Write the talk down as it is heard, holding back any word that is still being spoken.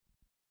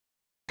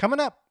Coming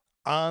up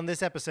on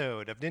this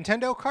episode of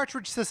Nintendo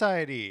Cartridge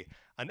Society,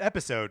 an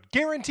episode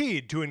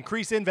guaranteed to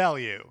increase in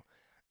value.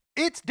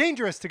 It's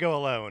dangerous to go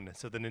alone,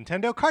 so the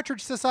Nintendo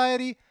Cartridge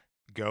Society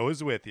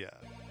goes with you.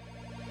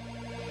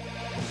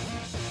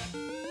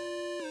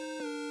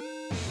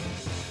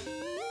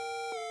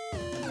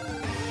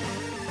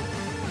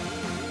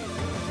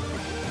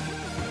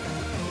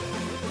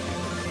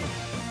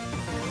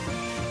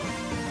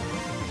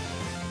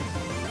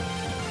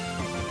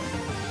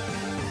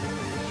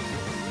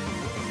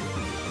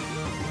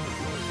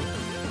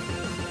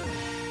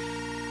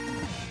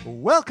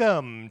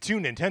 Welcome to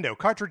Nintendo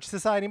Cartridge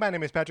Society. My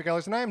name is Patrick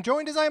Ellers, and I am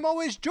joined, as I am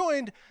always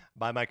joined,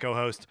 by my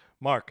co-host,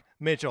 Mark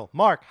Mitchell.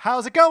 Mark,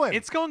 how's it going?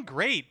 It's going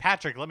great.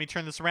 Patrick, let me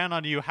turn this around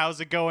on you. How's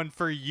it going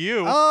for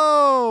you?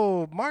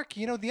 Oh, Mark,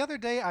 the other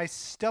day I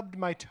stubbed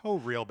my toe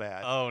real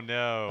bad. Oh,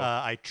 no.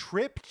 I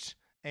tripped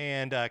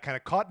and kind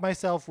of caught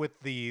myself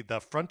with the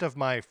front of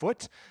my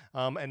foot,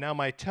 and now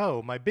my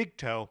toe, my big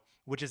toe,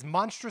 which is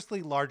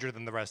monstrously larger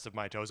than the rest of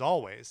my toes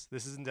always.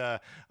 This isn't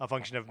a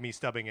function of me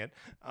stubbing it,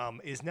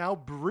 is now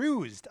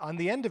bruised on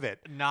the end of it.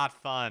 Not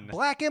fun.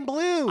 Black and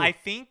blue. I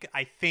think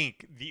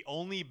the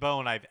only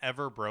bone I've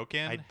ever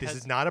broken This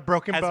is not a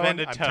broken has bone. been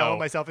a I'm toe. telling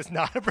myself it's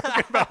not a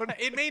broken bone.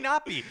 It may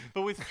not be,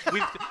 but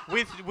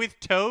with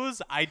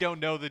toes, I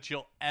don't know that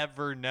you'll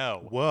ever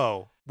know.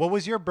 Whoa. What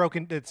was your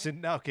broken...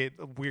 Okay,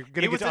 we're going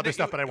to get to other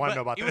stuff, but I want to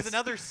know about it this. was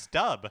another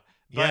stub.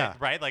 But, Yeah.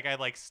 Right? Like, I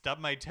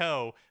stubbed my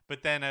toe,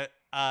 but then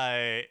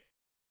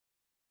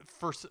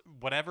for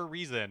whatever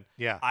reason,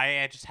 Yeah.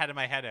 I just had in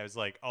my head, I was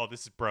like, oh,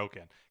 this is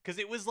broken. Because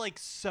it was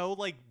so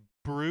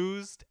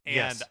bruised and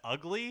Yes.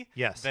 ugly.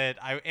 Yes. And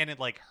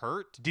it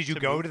hurt. Did you to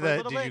go move to for a the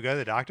little bit. Did you go to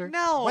the doctor?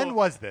 No. When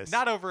was this?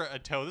 Not over a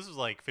toe. This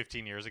was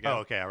 15 years ago. Oh,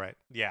 okay, all right.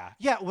 Yeah.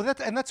 Yeah, well,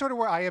 that's sort of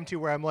where I am too,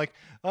 where I'm like,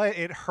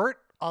 it hurt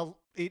a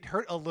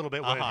little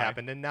bit when it Uh-huh.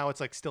 happened, and now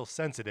it's still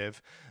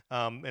sensitive.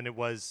 And it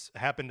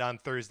happened on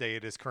Thursday.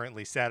 It is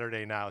currently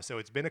Saturday now, so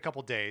it's been a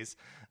couple days.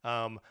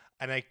 And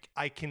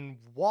I can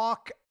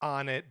walk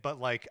on it, but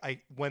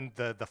when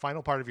the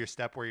final part of your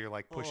step where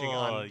you're pushing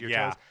on your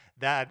yeah. toes,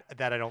 that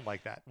I don't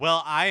like that.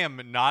 Well, I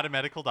am not a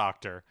medical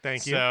doctor.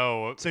 Thank you.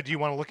 So So do you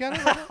want to look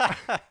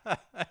at it?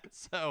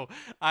 so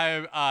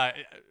I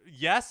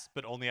yes,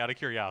 but only out of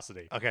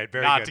curiosity. Okay,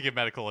 very not good. to give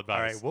medical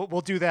advice. All right,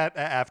 we'll do that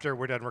after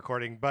we're done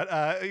recording.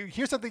 But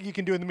here's something you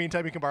can do in the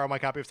meantime. You can borrow my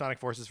copy of Sonic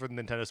Forces for the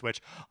Nintendo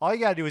Switch. All you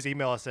gotta do is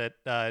email us at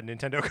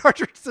Nintendo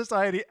Cartridge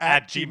Society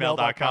at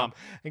gmail.com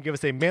and give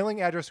us a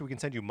mailing address so we can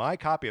send you my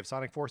copy of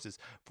Sonic Forces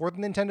for the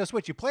Nintendo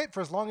Switch. You play it for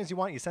as long as you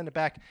want. You send it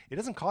back. It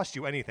doesn't cost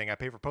you anything. I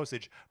pay for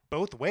postage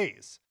both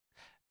ways.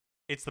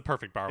 It's the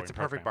perfect borrowing. It's a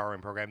perfect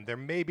borrowing program. There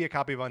may be a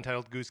copy of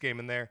Untitled Goose Game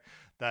in there.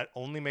 That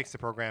only makes the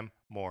program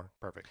more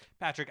perfect.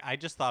 Patrick, I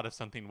just thought of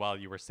something while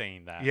you were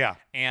saying that. Yeah.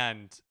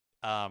 And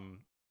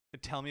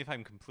tell me if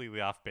I'm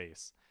completely off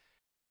base.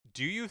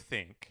 Do you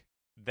think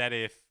that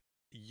if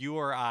you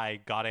or I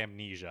got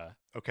amnesia,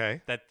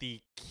 Okay. that the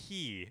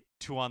key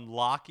to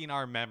unlocking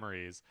our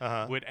memories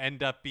would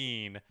end up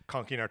being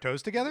Conking our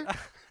toes together?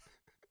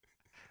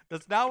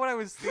 That's not what I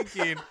was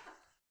thinking,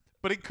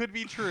 but it could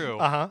be true.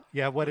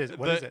 Yeah, what is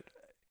it?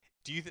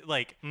 Do you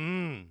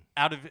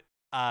out of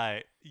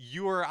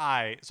you or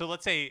I? So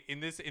let's say in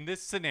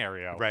this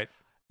scenario, Right.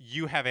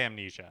 you have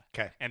amnesia.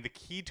 Okay. And the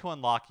key to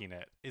unlocking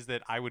it is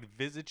that I would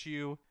visit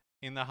you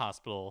in the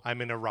hospital.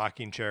 I'm in a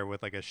rocking chair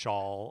with a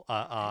shawl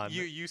on.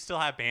 You still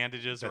have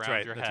bandages That's around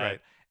right, your that's head.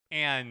 right.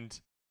 And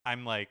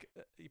I'm like,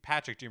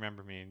 Patrick, do you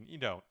remember me? And you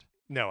don't.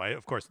 No,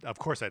 of course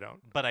I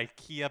don't. But I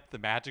key up the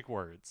magic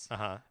words.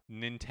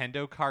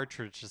 Nintendo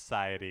Cartridge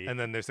Society. And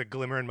then there's a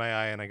glimmer in my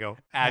eye, and I go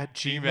At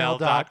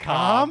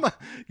gmail.com.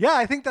 Yeah,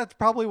 I think that's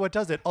probably what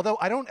does it. Although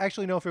I don't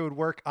actually know if it would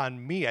work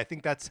on me. I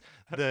think that's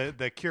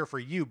the cure for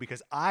you,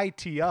 because I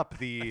tee up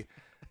the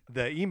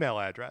email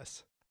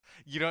address.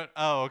 You don't?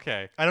 Oh,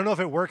 okay. I don't know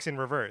if it works in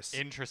reverse.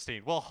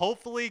 Interesting. Well,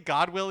 hopefully,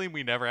 God willing,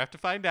 we never have to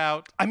find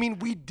out. I mean,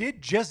 we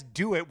did just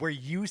do it where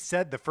you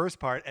said the first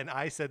part and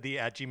I said the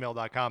at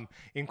gmail.com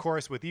in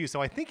chorus with you.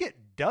 So I think it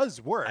does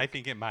work. I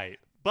think it might.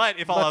 But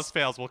if all else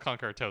fails, we'll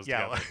conquer our toes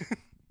Yeah. together.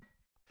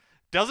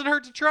 Doesn't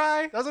hurt to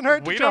try. Doesn't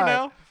hurt to we try. don't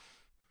know.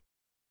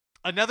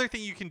 Another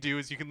thing you can do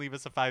is you can leave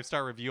us a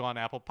 5-star review on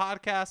Apple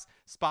Podcasts,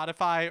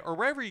 Spotify, or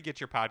wherever you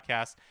get your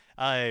podcasts.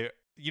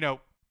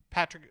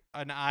 Patrick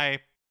and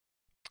I,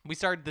 we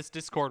started this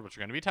Discord, which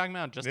we're going to be talking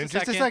about in just a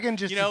second.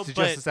 Just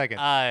a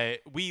second.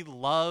 We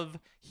love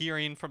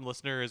hearing from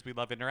listeners. We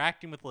love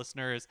interacting with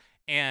listeners.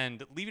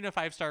 And leaving a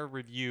 5-star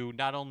review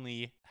not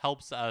only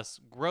helps us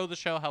grow the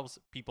show, helps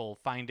people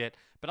find it,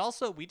 but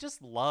also we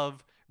just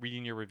love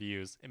reading your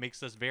reviews. It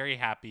makes us very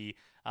happy.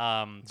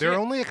 There are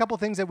only a couple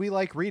things that we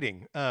like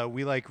reading.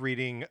 We like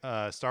reading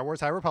Star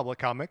Wars High Republic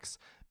comics.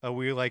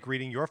 We like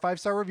reading your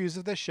 5-star reviews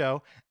of this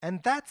show.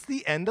 And that's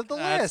the end of the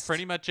list. That's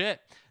pretty much it.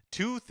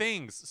 2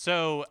 things.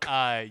 So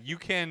you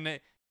can,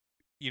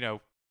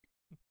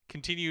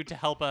 continue to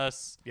help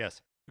us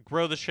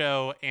grow the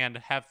show and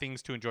have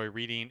things to enjoy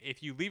reading.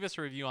 If you leave us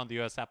a review on the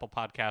US Apple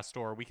Podcast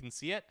Store, we can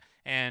see it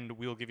and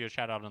we will give you a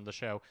shout out on the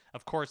show.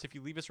 Of course, if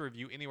you leave us a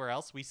review anywhere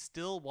else, we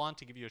still want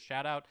to give you a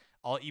shout out.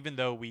 Even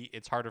though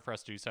it's harder for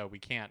us to do so, we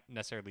can't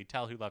necessarily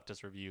tell who left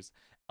us reviews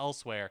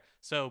elsewhere.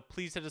 So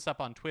please hit us up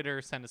on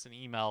Twitter, send us an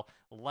email,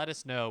 let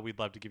us know. We'd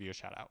love to give you a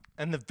shout out.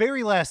 And the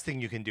very last thing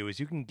you can do is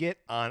you can get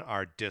on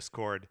our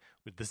Discord.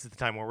 This is the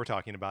time where we're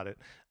talking about it.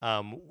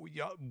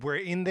 We're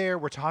in there.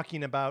 We're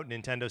talking about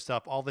Nintendo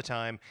stuff all the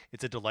time.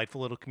 It's a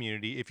delightful little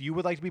community. If you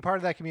would like to be part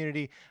of that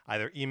community,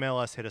 either email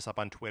us, hit us up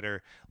on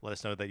Twitter, let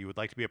us know that you would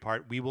like to be a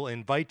part. We will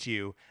invite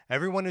you.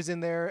 Everyone who's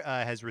in there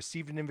has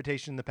received an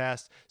invitation in the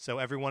past, so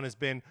everyone has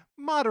been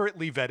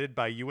moderately vetted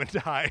by you and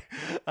I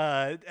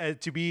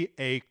to be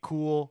a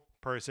cool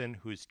person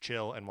who's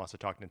chill and wants to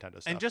talk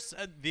Nintendo stuff. And just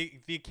the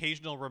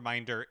occasional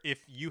reminder,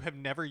 if you have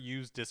never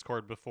used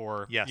Discord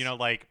before, yes.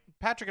 Like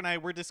Patrick and I,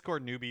 we're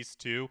Discord newbies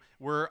too.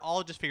 We're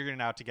all just figuring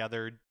it out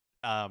together.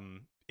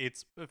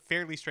 It's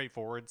fairly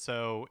straightforward.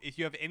 So if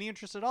you have any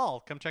interest at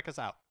all, come check us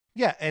out.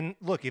 Yeah, and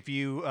look, if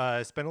you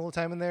spend a little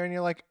time in there and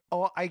you're like,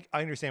 oh, I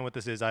understand what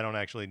this is. I don't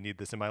actually need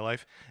this in my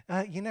life.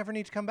 You never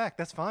need to come back.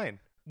 That's fine.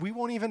 We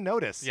won't even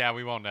notice. Yeah,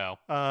 we won't know.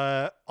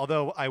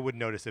 Although I would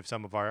notice if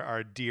some of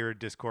our dear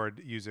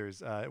Discord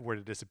users were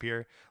to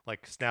disappear,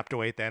 like snapped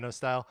away Thanos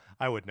style,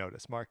 I would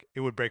notice, Mark. It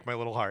would break my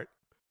little heart.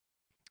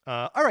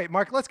 All right,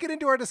 Mark, let's get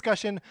into our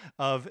discussion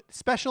of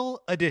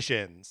special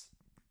editions.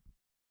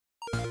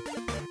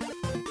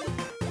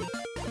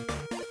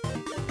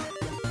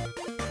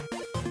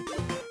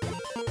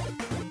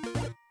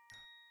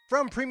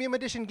 From Premium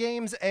Edition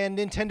Games and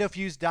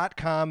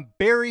NintendoFuse.com,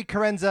 Barry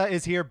Carenza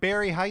is here.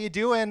 Barry, how you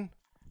doing?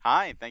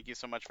 Hi, thank you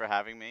so much for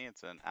having me.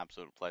 It's an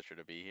absolute pleasure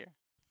to be here.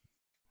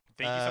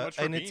 Thank you so much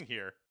for being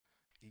here.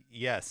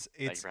 Yes,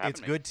 it's me.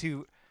 good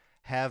to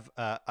have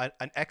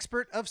an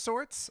expert of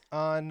sorts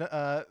on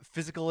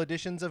physical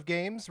editions of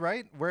games,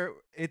 right?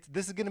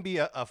 This is going to be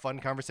a fun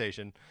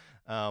conversation.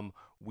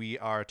 We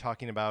are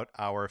talking about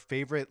our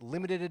favorite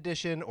limited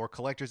edition or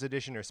collector's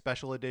edition or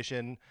special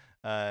edition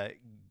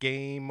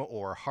game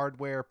or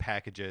hardware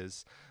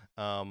packages.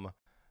 I'd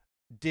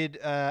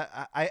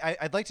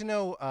like to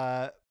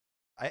know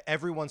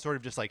everyone's sort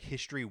of just like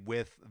history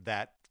with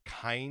that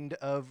kind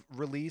of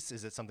release.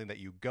 Is it something that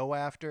you go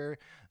after?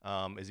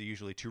 Is it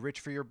usually too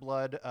rich for your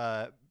blood?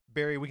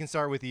 Barry, we can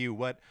start with you.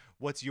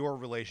 What's your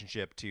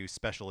relationship to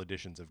special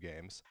editions of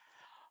games?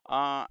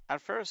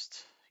 At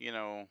first,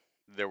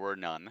 there were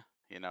none.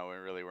 We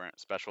really weren't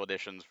special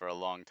editions for a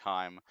long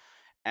time.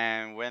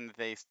 And when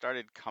they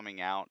started coming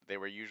out, they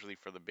were usually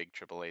for the big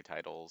AAA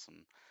titles,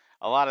 and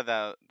a lot of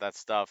that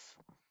stuff,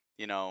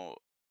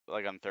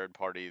 like on third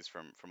parties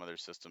from other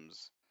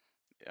systems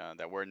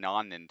that were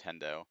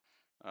non-Nintendo.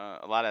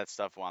 A lot of that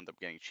stuff wound up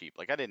getting cheap.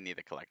 Like I didn't need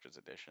a collector's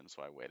edition,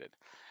 so I waited.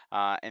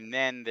 And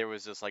then there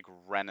was this like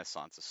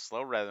renaissance, a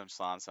slow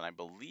renaissance, and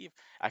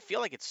I feel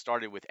like it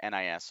started with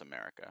NIS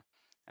America.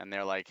 And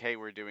they're like, hey,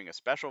 we're doing a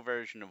special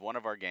version of one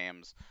of our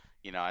games.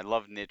 I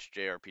love niche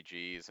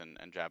JRPGs and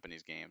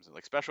Japanese games.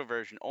 Like special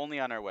version only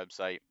on our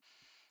website.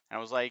 And I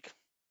was like,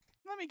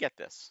 let me get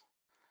this.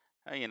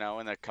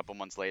 And a couple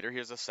months later,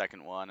 here's a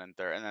second one and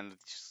third, and then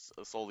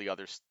slowly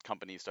other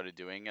companies started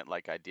doing it,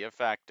 like Idea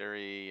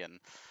Factory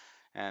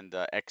and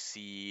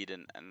Xseed,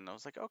 and I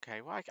was like,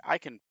 okay, well, I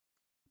can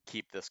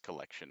keep this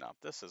collection up.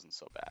 This isn't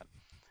so bad.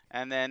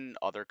 And then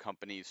other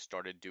companies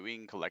started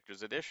doing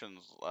collector's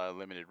editions,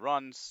 limited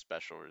runs,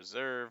 special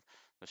reserve,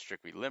 the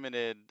strictly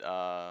limited,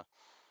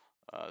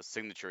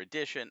 signature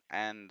edition,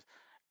 and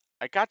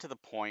I got to the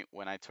point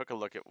when I took a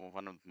look at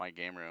one of my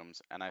game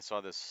rooms and I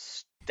saw this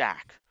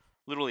stack.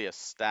 Literally a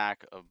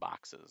stack of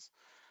boxes,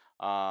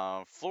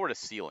 floor to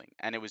ceiling,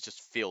 and it was just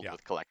filled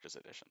with collector's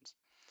editions.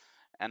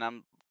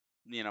 And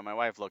my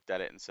wife looked at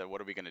it and said, "What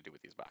are we going to do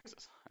with these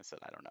boxes?" I said,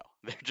 "I don't know.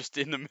 They're just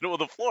in the middle of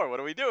the floor. What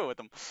are we doing with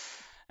them?"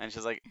 And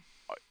she's like,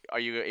 "Are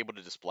you able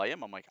to display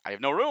them?" I'm like, "I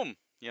have no room.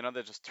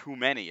 There's just too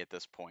many at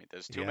this point.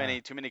 There's too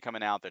many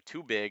coming out. They're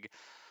too big."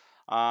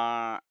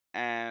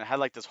 And had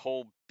like this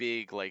whole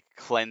big like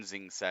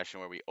cleansing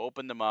session where we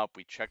opened them up,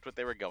 we checked what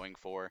they were going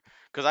for,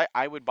 because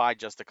I would buy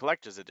just the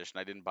collector's edition.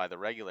 I didn't buy the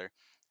regular.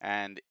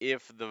 And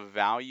if the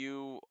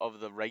value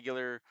of the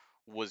regular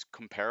was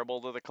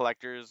comparable to the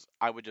collectors,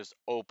 I would just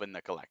open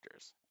the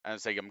collectors and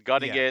say, I'm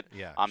gutting it.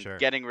 I'm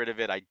getting rid of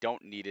it. I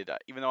don't need it.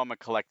 Even though I'm a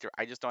collector,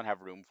 I just don't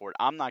have room for it.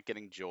 I'm not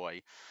getting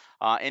joy.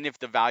 And if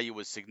the value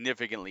was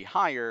significantly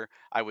higher,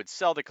 I would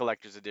sell the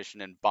collector's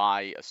edition and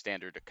buy a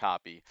standard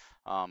copy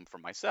for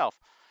myself.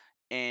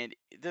 And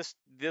this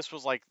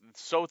was like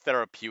so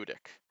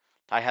therapeutic.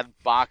 I had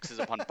boxes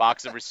upon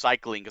boxes of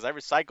recycling because I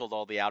recycled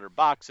all the outer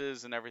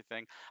boxes and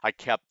everything. I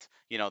kept,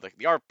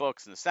 the art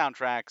books and the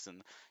soundtracks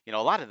and, a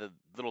lot of the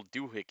little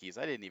doohickeys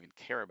I didn't even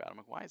care about. I'm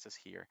like, why is this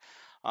here?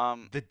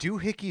 The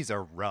doohickeys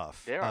are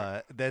rough. They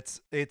are.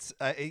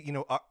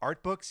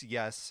 Art books,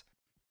 yes.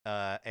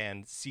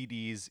 and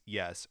CDs,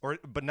 yes,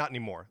 but not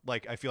anymore.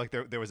 Like I feel like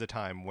there was a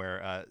time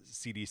where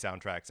CD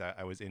soundtracks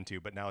I was into,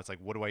 but now it's like,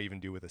 what do I even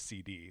do with a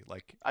CD?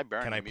 Like, I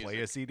burn can the I play a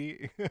music.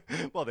 CD?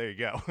 Well, there you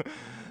go.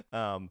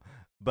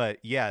 But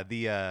yeah,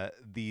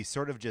 the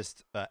sort of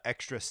just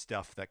extra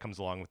stuff that comes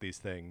along with these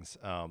things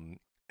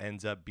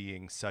ends up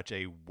being such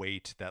a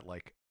weight that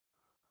like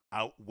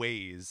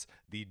outweighs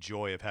the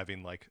joy of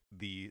having like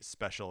the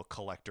special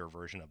collector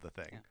version of the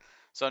Yeah. thing.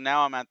 So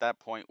now I'm at that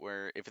point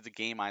where if it's a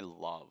game I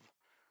love,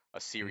 a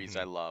series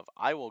I Hmm. love,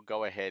 I will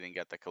go ahead and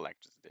get the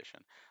collector's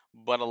edition.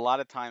 But a lot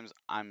of times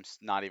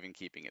not even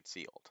keeping it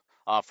sealed.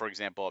 For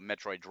example,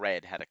 Metroid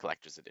Dread had a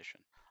collector's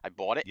edition. I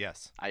bought it,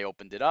 Yes. I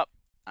opened it up,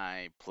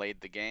 I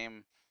played the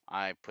game,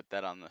 I put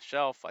that on the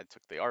shelf. I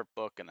took the art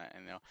book and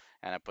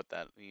I put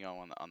that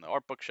on the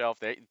art book shelf.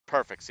 There,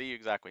 perfect. See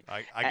exactly.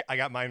 I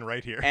got mine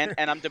right here. And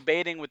I'm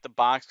debating with the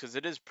box because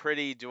it is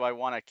pretty. Do I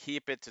want to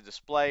keep it to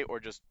display or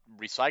just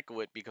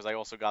recycle it? Because I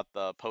also got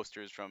the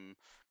posters from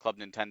Club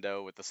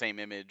Nintendo with the same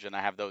image, and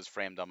I have those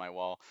framed on my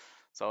wall.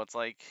 So it's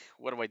like,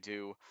 what do I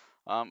do?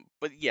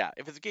 But yeah,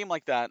 if it's a game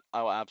like that,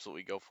 I will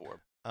absolutely go for it.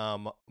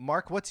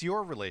 Mark, what's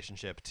your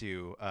relationship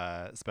to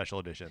special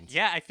editions?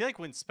 Yeah, I feel like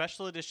when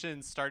special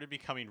editions started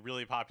becoming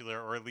really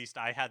popular, or at least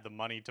I had the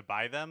money to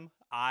buy them,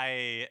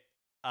 I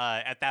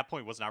at that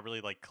point was not really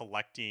like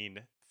collecting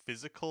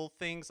physical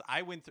things.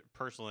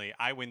 Personally,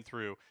 I went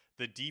through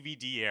the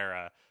DVD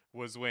era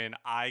was when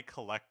I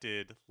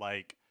collected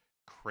like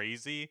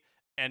crazy.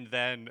 And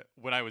then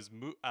when I was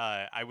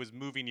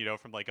moving,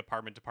 from like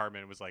apartment to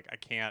apartment, it was like I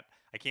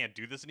can't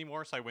do this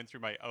anymore. So I went through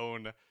my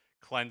own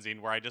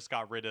cleansing where I just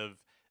got rid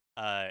of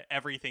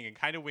everything and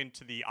kind of went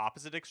to the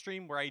opposite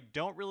extreme where I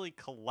don't really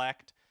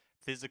collect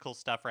physical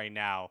stuff right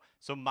now.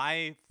 So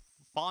my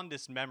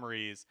fondest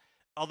memories,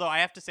 although I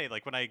have to say,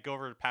 like when I go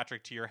over to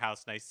Patrick to your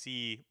house and I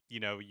see,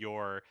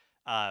 your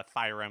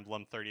Fire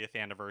Emblem 30th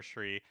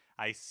anniversary,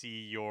 I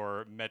see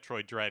your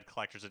Metroid Dread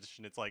collector's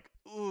edition. It's like,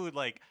 ooh,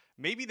 like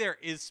maybe there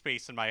is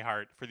space in my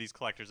heart for these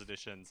collector's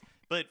editions.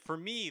 But for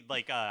me,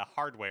 like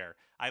hardware,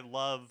 I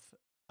love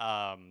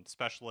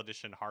special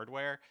edition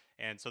hardware,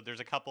 and so there's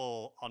a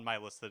couple on my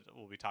list that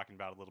we'll be talking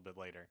about a little bit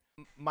later.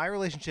 My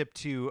relationship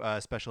to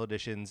special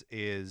editions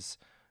is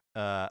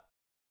uh,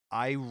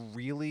 I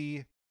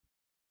really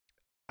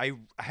I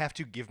have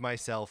to give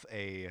myself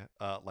a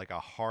like a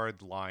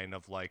hard line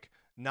of like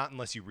not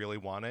unless you really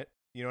want it.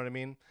 You know what I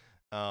mean?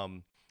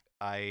 Um,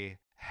 I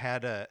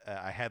had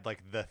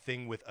like the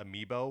thing with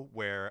Amiibo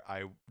where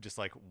I just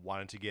like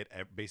wanted to get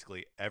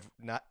basically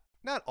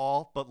not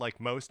all but like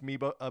most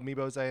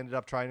amiibos I ended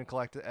up trying to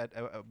collect at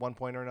one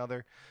point or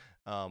another.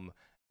 Um,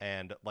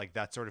 and like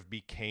that sort of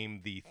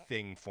became the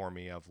thing for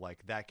me of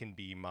like that can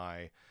be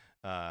my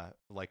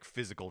like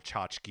physical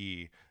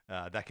tchotchke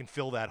that can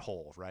fill that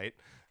hole, right?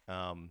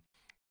 Um,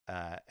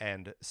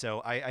 and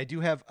so I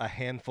do have a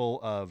handful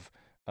of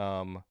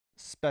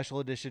special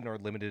edition or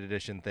limited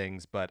edition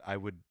things, but I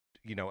would,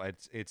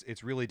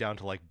 it's really down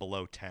to like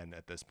below 10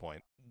 at this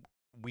point.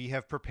 We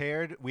have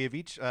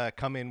each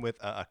come in with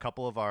a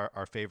couple of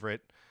our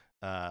favorite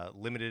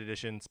limited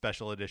edition,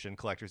 special edition,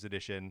 collector's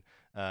edition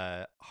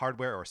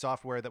hardware or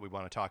software that we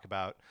want to talk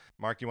about.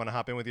 Mark, you want to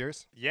hop in with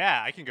yours?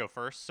 Yeah, I can go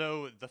first.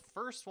 So the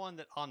first one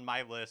that on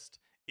my list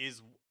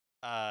is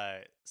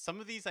some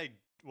of these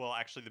well,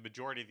 actually the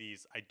majority of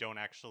these I don't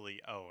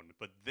actually own,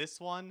 but this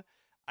one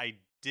I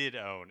did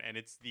own, and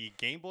it's the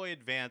Game Boy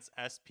Advance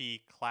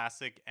SP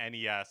Classic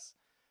NES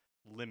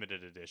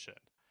Limited Edition.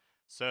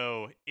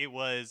 So it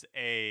was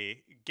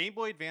a Game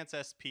Boy Advance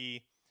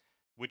SP,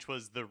 which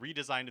was the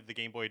redesign of the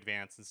Game Boy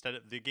Advance. Instead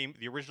of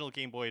the original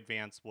Game Boy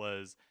Advance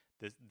was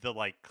the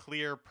like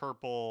clear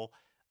purple.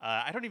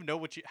 I don't even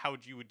know how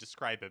you would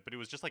describe it, but it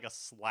was just like a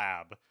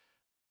slab,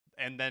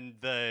 and then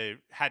the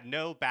had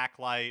no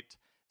backlight,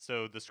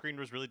 so the screen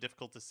was really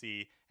difficult to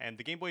see. And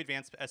the Game Boy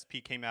Advance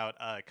SP came out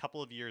a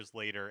couple of years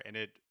later, and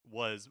it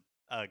was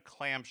a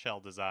clamshell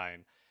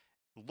design.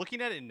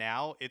 Looking at it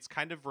now, it's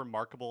kind of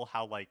remarkable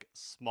how like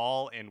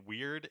small and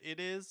weird it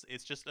is.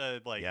 It's just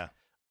Yeah.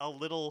 a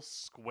little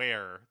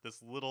square,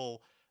 this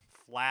little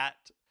flat,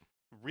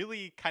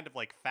 really kind of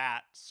like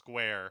fat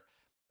square.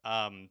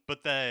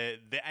 But the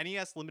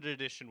NES limited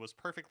edition was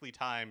perfectly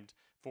timed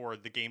for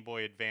the Game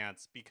Boy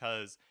Advance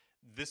because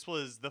this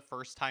was the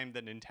first time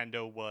that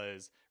Nintendo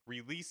was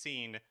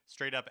releasing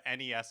straight up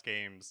NES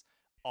games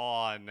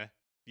on,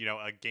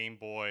 a Game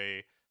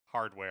Boy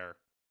hardware.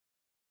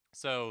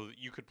 So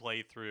you could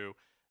play through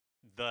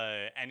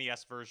the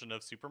NES version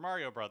of Super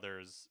Mario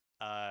Brothers.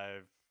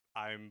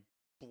 I'm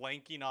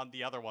blanking on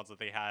the other ones that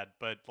they had,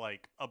 but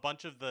like a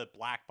bunch of the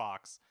black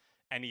box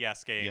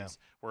NES Yeah. games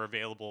were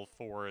available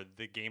for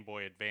the Game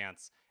Boy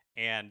Advance,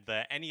 and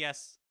the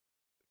NES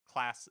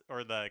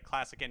the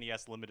classic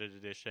NES limited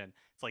edition.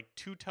 It's like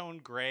two-tone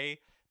gray,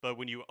 but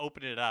when you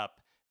open it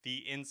up,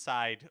 the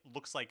inside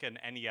looks like an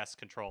NES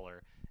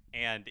controller,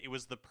 and it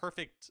was the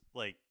perfect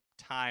like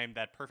time,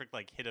 that perfect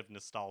like hit of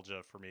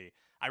nostalgia for me.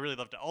 I really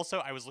loved it. Also,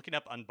 I was looking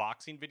up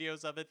unboxing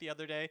videos of it the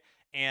other day,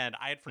 and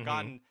I had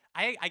forgotten.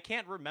 I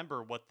can't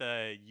remember what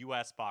the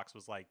US box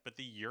was like, but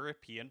the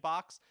European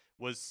box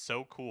was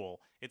so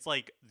cool. It's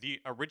like the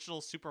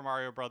original Super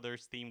Mario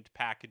Brothers themed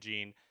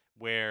packaging,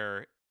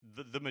 where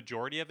the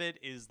majority of it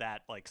is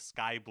that like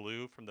sky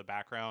blue from the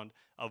background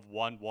of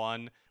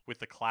 1-1 with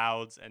the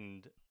clouds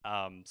and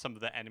some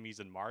of the enemies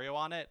and Mario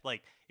on it.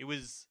 Like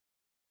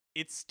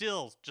it's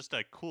still just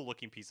a cool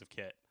looking piece of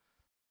kit.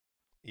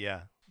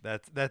 Yeah,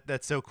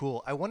 that's so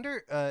cool. I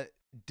wonder,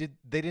 they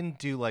didn't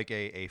do like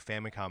a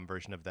Famicom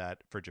version of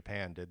that for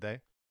Japan, did they?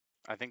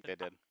 I think they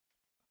did.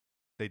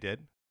 They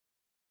did.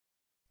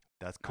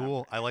 That's Not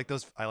cool. very I like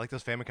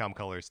those Famicom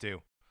colors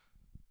too.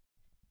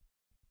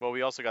 Well,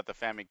 we also got the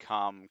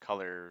Famicom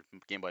Color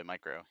Game Boy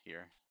Micro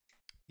here.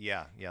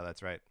 Yeah,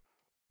 that's right.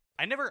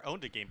 I never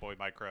owned a Game Boy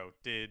Micro.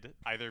 Did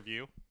either of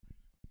you?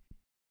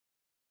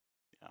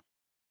 Yeah.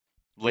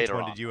 Which Later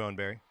one on, did you own,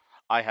 Barry?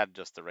 I had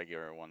just the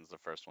regular ones, the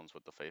first ones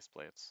with the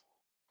faceplates,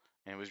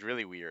 and it was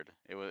really weird.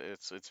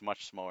 It's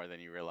much smaller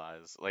than you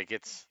realize. Like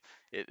it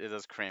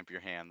does cramp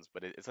your hands,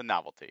 but it's a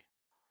novelty.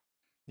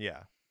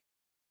 Yeah.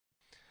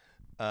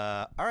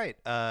 All right.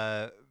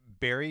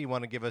 Barry, you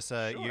want to give us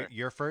Sure.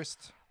 your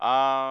first? One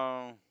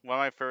of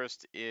my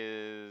first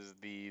is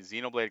the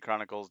Xenoblade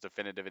Chronicles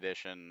Definitive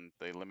Edition,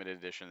 the limited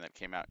edition that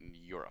came out in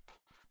Europe.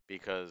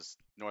 Because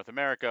North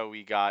America,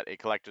 we got a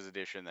collector's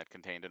edition that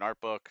contained an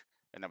art book,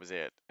 and that was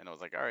it. And I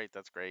was like, all right,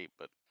 that's great,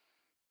 but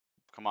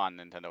come on,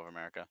 Nintendo of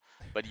America.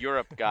 But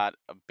Europe got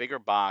a bigger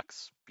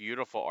box,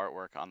 beautiful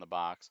artwork on the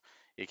box.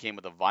 It came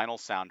with a vinyl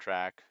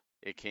soundtrack.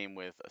 It came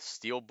with a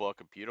steel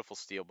book, a beautiful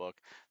steel book,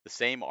 the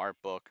same art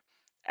book,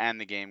 and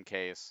the game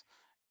case,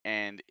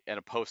 and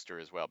a poster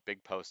as well,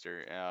 big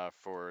poster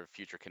for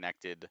future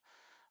connected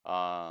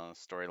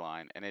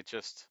storyline. And it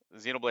just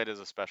Xenoblade is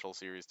a special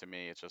series to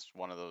me. It's just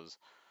one of those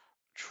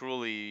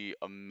truly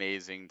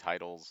amazing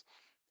titles.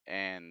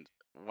 And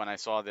when I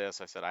saw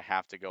this, I said I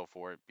have to go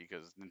for it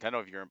because Nintendo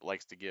of Europe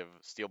likes to give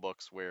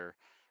steelbooks where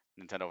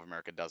Nintendo of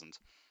America doesn't.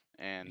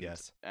 And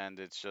Yes. and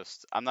it's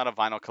just I'm not a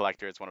vinyl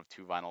collector. It's one of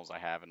 2 vinyls I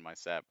have in my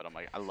set, but I'm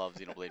like I love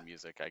Xenoblade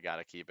music. I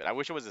gotta keep it. I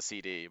wish it was a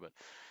CD, but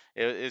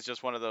it's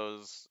just one of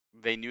those.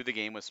 They knew the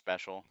game was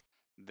special.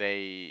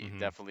 They Hmm.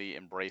 definitely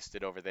embraced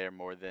it over there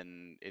more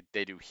than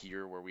they do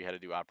here, where we had to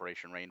do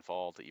Operation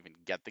Rainfall to even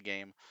get the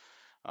game.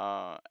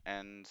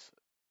 And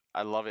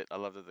I love it. I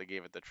love that they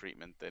gave it the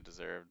treatment they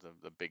deserved,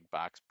 the big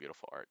box,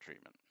 beautiful art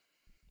treatment.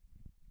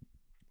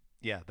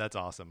 Yeah, that's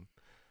awesome.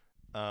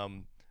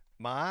 Um,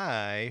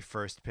 my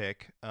first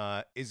pick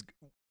is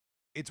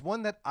it's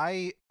one that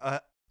I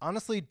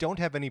honestly don't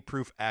have any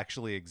proof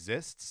actually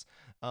exists.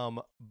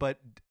 But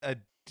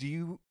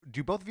do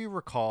both of you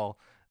recall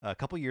a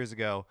couple years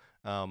ago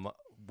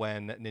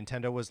when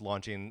Nintendo was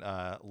launching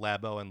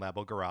Labo and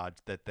Labo Garage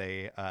that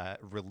they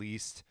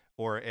released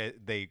or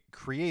they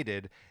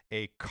created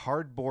a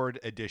cardboard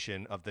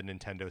edition of the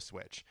Nintendo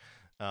Switch,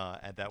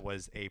 and that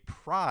was a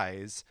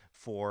prize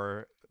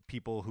for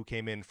people who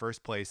came in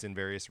first place in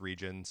various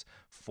regions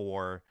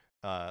for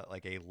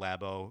like a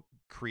Labo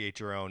create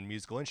your own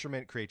musical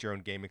instrument, create your own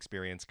game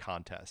experience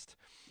contest.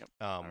 Yep,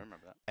 I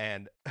remember that.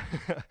 And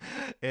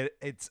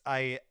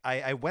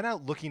I went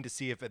out looking to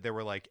see if there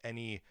were like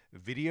any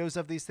videos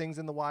of these things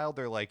in the wild,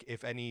 or like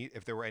if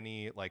there were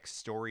any like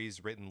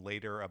stories written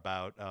later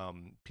about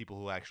people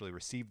who actually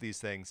received these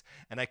things,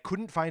 and I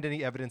couldn't find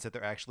any evidence that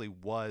there actually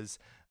was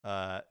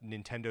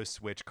Nintendo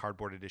Switch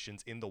cardboard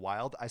editions in the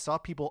wild. I saw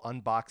people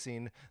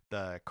unboxing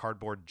the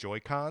cardboard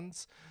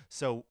Joy-Cons,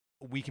 so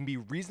we can be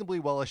reasonably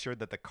well assured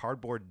that the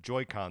cardboard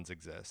Joy-Cons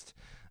exist.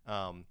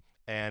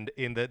 And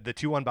in the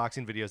 2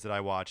 unboxing videos that I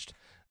watched,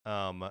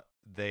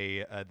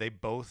 they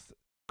both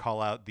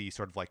call out the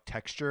sort of like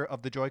texture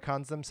of the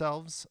Joy-Cons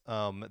themselves,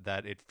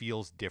 that it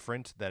feels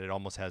different, that it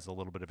almost has a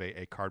little bit of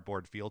a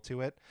cardboard feel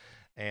to it.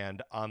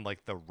 And on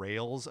like the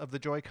rails of the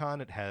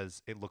Joy-Con,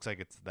 it looks like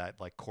it's that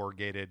like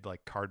corrugated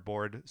like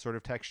cardboard sort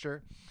of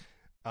texture.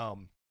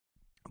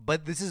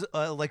 But this is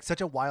like such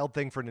a wild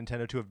thing for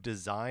Nintendo to have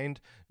designed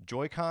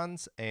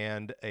Joy-Cons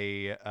and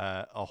a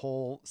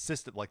whole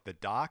system, like the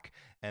dock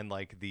and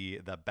like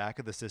the back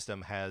of the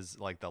system has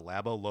like the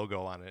Labo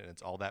logo on it, and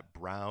it's all that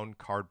brown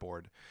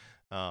cardboard,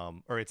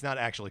 or it's not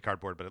actually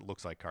cardboard, but it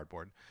looks like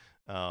cardboard,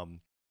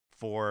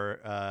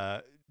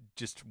 for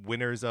just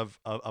winners of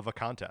a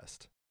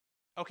contest.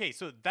 Okay,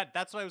 so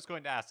that's what I was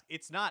going to ask.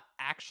 It's not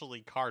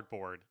actually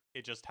cardboard.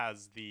 It just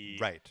has the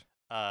Right.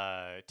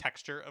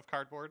 texture of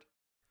cardboard.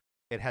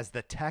 It has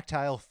the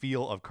tactile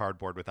feel of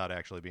cardboard without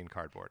actually being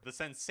cardboard. The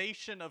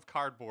sensation of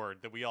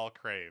cardboard that we all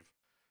crave.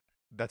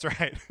 That's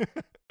right.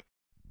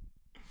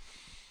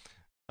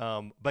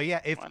 But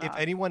yeah, if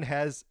anyone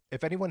has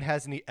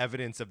any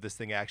evidence of this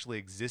thing actually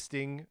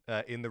existing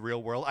in the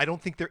real world, I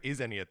don't think there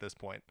is any at this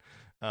point.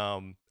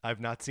 I've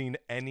not seen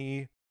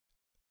any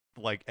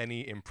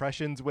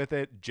impressions with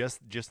it.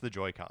 Just the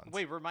Joy-Cons.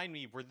 Wait, remind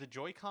me, were the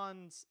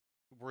Joy-Cons,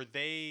 were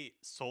they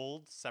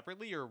sold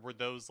separately, or were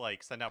those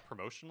like sent out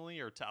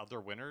promotionally or to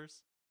other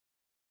winners?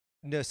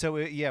 No, so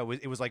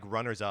it was like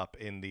runners up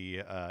in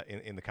the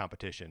in the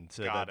competition.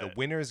 So Got the it.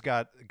 winners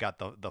got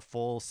the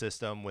full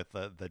system with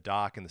the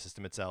dock and the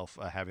system itself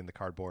having the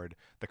cardboard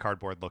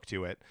look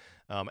to it,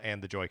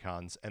 and the Joy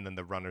Cons, and then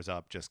the runners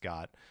up just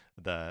got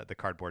the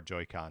cardboard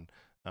Joy Con,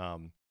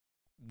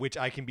 which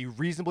I can be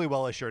reasonably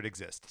well assured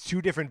exists.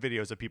 Two different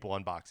videos of people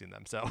unboxing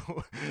them,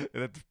 so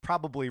that's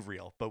probably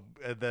real. But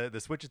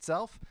the Switch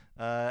itself,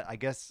 I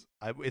guess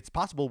it's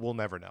possible we'll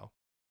never know.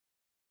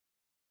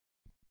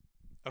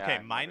 Okay,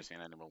 I've never seen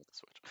anyone with the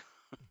Switch.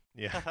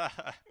 Yeah.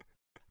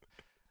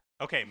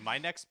 Okay, my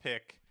next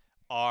pick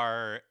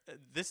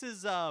this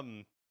is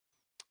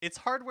it's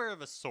hardware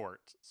of a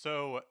sort.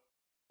 So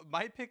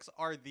my picks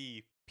are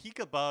the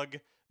Pika-Bug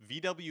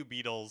VW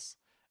Beetles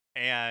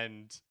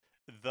and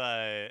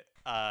the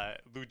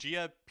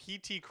Lugia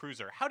PT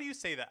Cruiser. How do you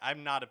say that?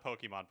 I'm not a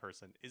Pokemon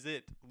person. Is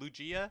it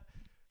Lugia?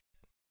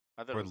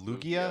 I thought Or it was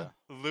Lugia?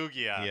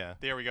 Lugia. Yeah.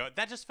 There we go.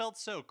 That just felt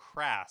so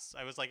crass.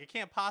 I was like, it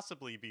can't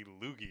possibly be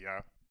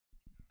Lugia.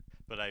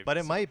 But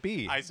it might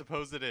be. I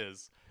suppose it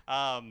is.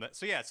 So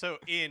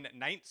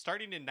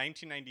starting in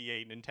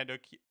 1998, Nintendo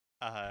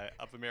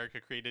of America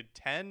created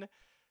 10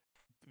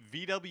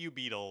 VW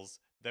Beetles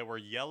that were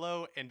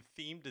yellow and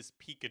themed as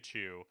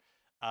Pikachu,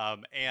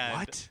 and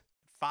What?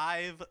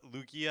 5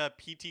 Lugia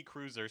PT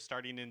Cruiser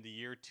starting in the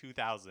year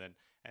 2000,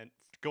 and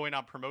going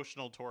on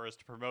promotional tours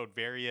to promote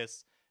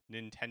various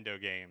Nintendo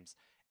games.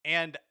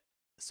 And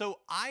so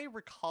I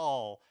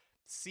recall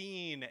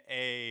seeing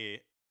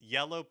a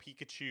yellow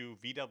Pikachu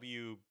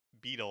VW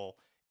Beetle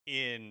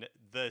in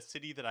the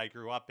city that I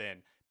grew up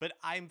in, but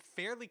I'm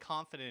fairly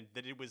confident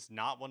that it was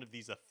not one of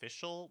these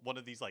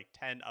like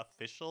 10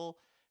 official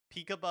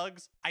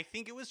Pika-Bugs. I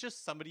think it was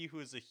just somebody who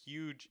is a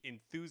huge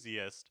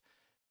enthusiast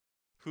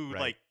who Right.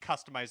 like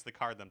customized the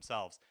car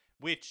themselves,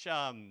 which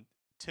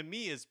to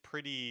me is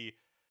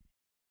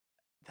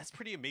that's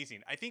pretty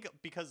amazing. I think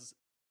because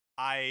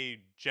I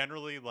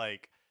generally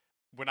like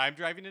when I'm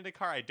driving in a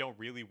car, I don't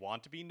really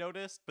want to be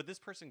noticed, but that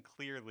person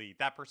clearly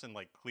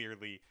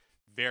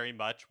very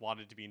much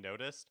wanted to be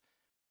noticed.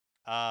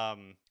 But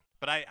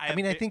I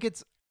mean, I think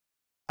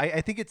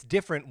it's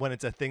different when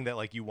it's a thing that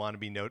like you want to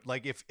be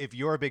like if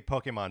you're a big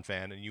Pokemon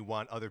fan and you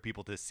want other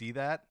people to see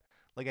that,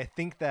 like I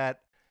think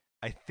that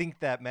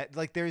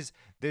like there's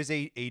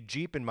a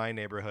Jeep in my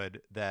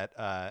neighborhood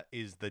that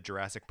is the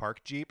Jurassic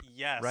Park Jeep.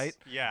 yes, Right?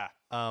 yeah.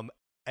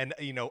 And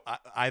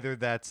either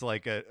that's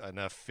like an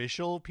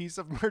official piece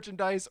of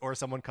merchandise or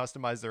someone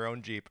customized their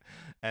own Jeep,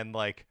 and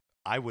like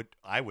I would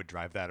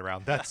drive that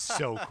around. That's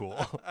so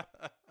cool.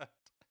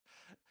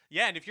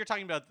 Yeah, and if you're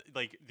talking about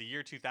like the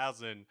year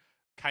 2000,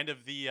 kind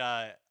of the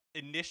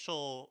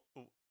initial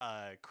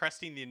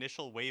cresting the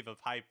initial wave of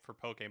hype for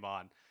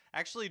Pokemon.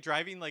 Actually,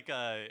 driving like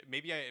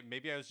maybe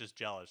I was just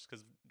jealous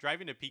because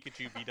driving a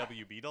Pikachu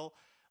VW Beetle,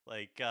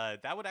 like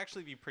that would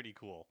actually be pretty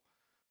cool.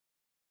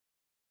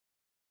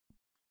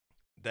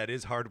 That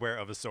is hardware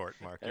of a sort,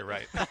 Mark. You're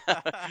right.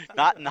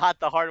 Not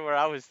the hardware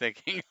I was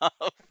thinking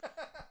of.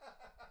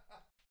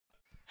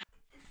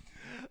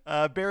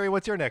 Barry,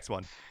 what's your next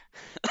one?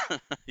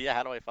 Yeah,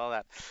 how do I follow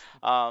that?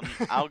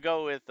 I'll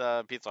go with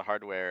pizza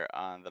hardware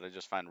that I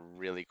just find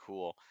really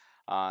cool.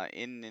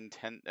 In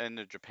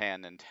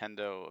Japan,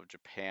 Nintendo of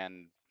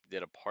Japan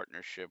did a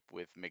partnership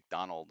with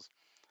McDonald's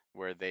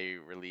where they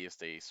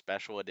released a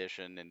special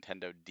edition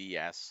Nintendo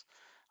DS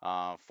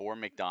for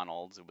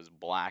McDonald's. It was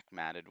black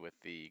matted with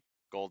the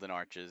golden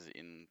arches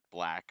in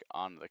black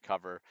on the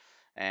cover,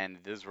 and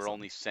these were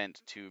only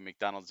sent to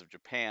McDonald's of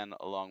Japan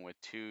along with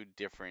 2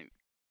 different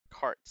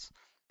carts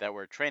that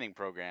were training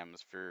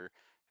programs for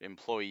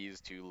employees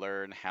to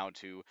learn how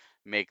to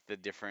make the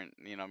different,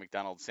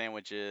 McDonald's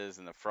sandwiches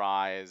and the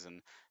fries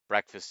and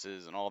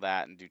breakfasts and all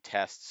that, and do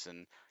tests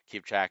and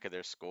keep track of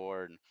their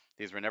score. And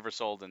these were never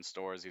sold in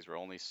stores. These were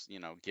only,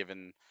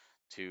 given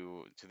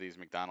to these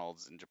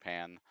McDonald's in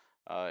Japan,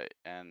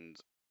 and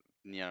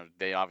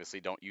they obviously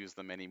don't use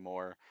them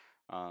anymore.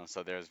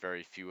 So there's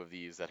very few of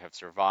these that have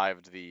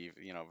survived I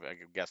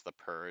guess the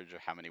purge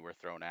of how many were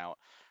thrown out.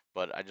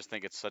 But I just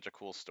think it's such a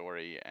cool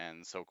story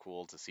and so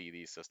cool to see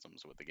these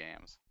systems with the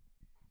games.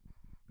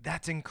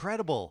 That's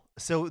incredible.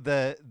 So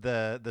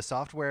the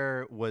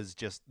software was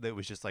just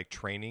like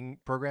training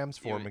programs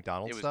for It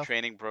McDonald's was stuff.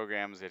 training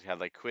programs. It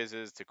had like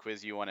quizzes to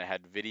quiz you on. It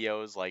had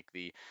videos like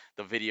the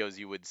videos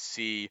you would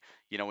see,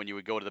 when you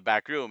would go to the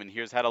back room and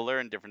here's how to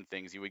learn different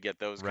things. You would get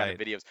those kind of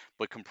Right. videos,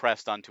 but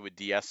compressed onto a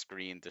DS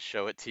screen to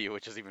show it to you,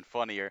 which is even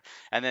funnier.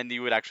 And then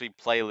you would actually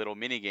play little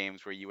mini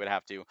games where you would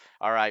have to,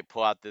 all right,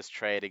 pull out this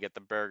tray to get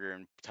the burger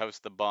and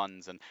toast the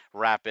buns and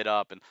wrap it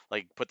up and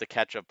like put the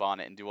ketchup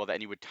on it and do all that.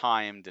 And you were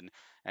timed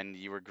and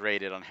you were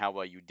graded on how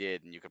well you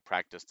did, and you could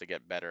practice to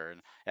get better. And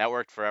that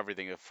worked for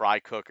everything, the fry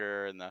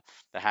cooker and the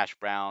hash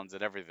browns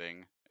and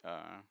everything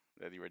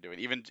that you were doing.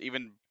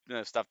 Even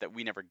stuff that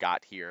we never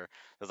got here.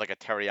 There's like a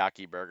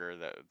teriyaki burger,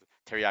 the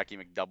teriyaki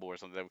McDouble or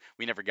something that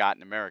we never got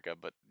in America,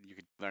 but you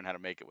could learn how to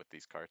make it with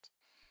these carts.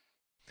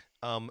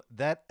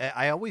 That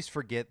I always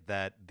forget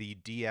that the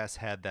DS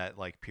had that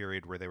like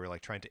period where they were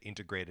like trying to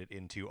integrate it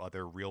into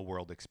other real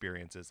world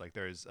experiences. Like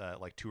there's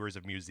like tours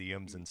of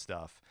museums and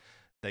stuff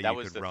that That you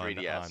was could the run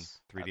on 3DS.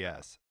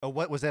 3DS. Oh,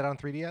 what was that on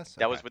 3DS?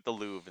 That Okay. was with the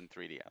Louvre and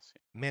 3DS.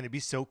 Man, it'd be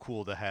so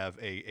cool to have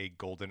a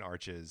Golden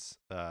Arches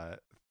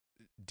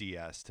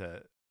DS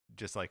to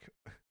just like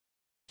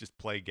just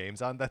play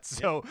games on. That's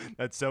so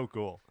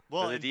cool.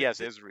 Well, But the and DS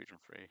is region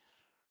free.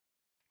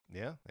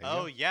 Yeah. There you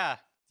oh go.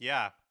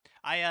 yeah.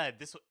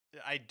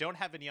 I don't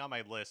have any on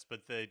my list,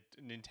 but the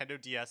Nintendo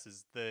DS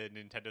is the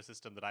Nintendo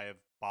system that I have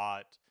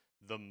bought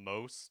the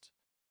most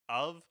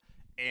of,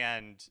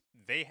 and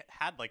they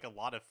had like a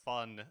lot of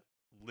fun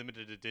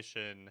limited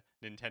edition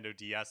Nintendo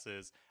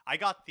DSs. I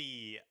got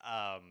the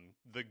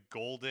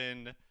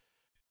golden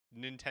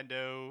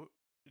Nintendo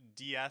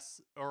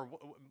DS, or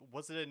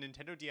was it a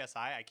Nintendo DSi?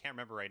 I can't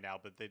remember right now,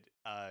 but they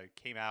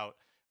came out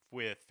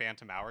with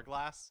Phantom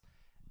Hourglass.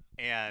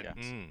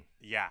 And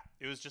yeah,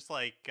 it was just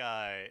like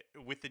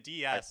with the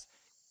DS,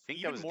 I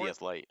think that even was more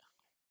DS Lite.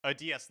 a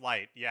DS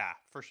Lite. Yeah,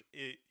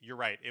 you're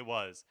right, it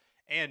was.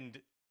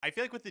 And I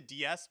feel like with the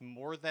DS,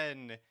 more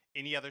than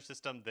any other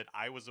system that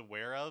I was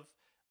aware of,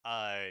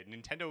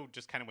 Nintendo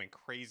just kind of went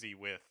crazy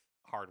with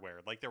hardware.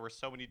 Like there were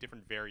so many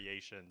different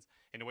variations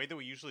in a way that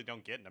we usually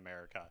don't get in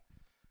America.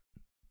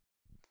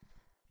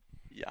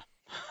 Yeah,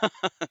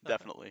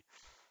 definitely.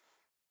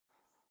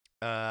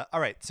 All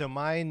right, so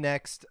my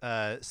next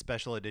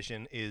special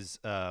edition is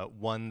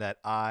one that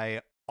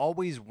I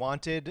always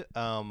wanted,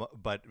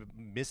 but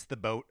missed the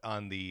boat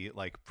on the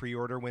like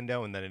pre-order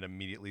window, and then it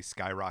immediately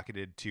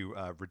skyrocketed to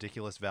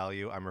ridiculous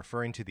value. I'm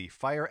referring to the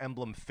Fire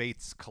Emblem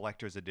Fates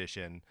Collector's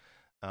Edition,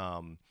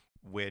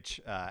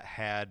 which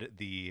had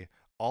the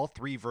all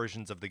three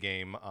versions of the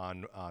game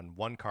on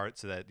one cart,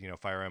 so that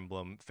Fire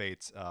Emblem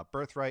Fates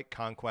Birthright,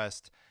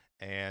 Conquest,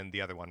 and the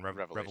other one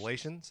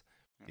Revelations.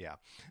 Yeah.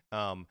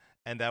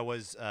 And that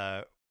was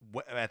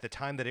at the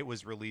time that it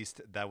was released,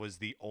 that was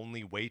the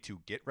only way to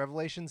get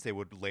Revelations. They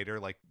would later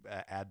like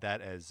add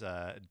that as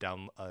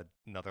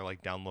another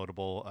like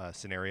downloadable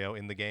scenario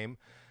in the game.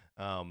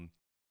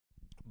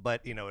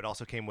 But it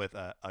also came with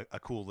a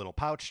cool little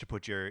pouch to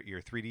put your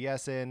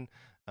 3DS in,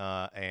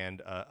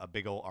 and a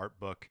big old art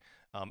book.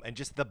 And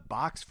just the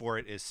box for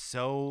it is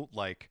so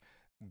like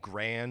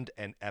grand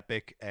and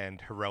epic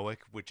and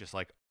heroic, with just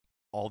like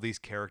all these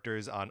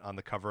characters on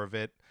the cover of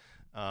it.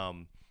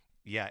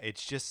 Yeah,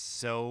 it's just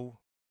so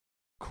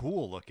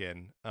cool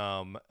looking.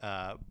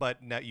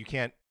 But now you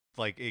can't,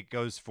 like, it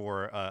goes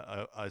for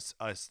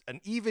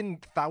an even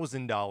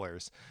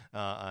 $1,000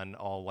 on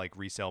all like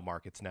resale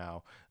markets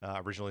now.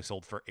 Originally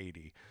sold for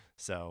 80.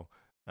 So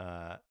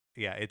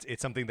yeah,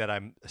 it's something that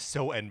I'm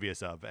so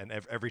envious of, and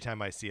every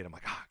time I see it, I'm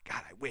like, oh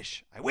God, I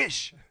wish.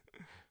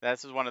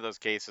 This is one of those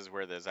cases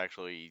where there's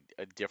actually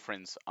a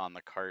difference on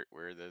the cart,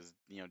 where there's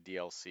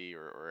DLC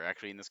or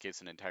actually in this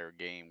case an entire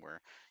game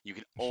where you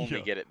can only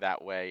Yeah. get it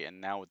that way.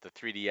 And now with the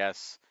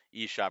 3DS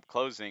eShop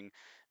closing,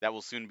 that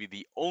will soon be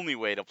the only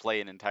way to play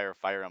an entire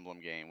Fire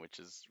Emblem game, which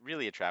is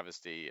really a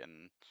travesty.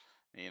 And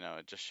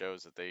it just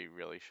shows that they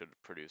really should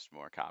have produced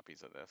more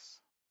copies of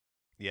this.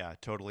 Yeah,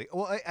 totally.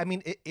 Well, I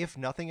mean, if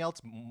nothing else,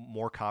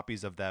 more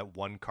copies of that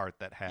one cart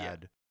that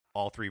had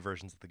all three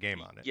versions of the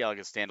game on it. Yeah, like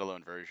a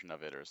standalone version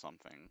of it or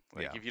something.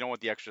 Like Yeah. if you don't want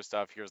the extra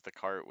stuff, here's the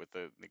cart with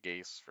the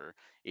case for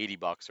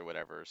 $80 or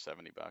whatever, or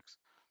 $70.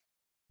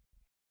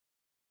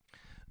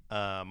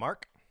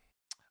 Mark?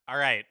 All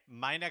right,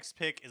 my next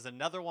pick is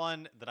another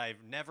one that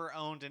I've never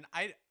owned, and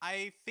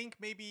I think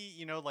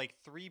maybe like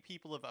 3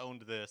 people have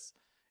owned this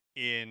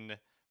in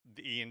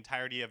the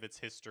entirety of its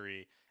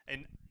history,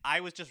 and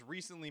I was just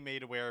recently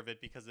made aware of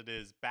it because it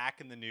is back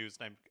in the news,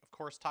 and I'm of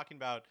course talking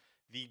about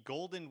the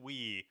Golden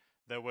Wii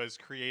that was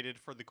created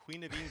for the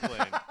Queen of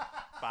England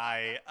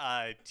by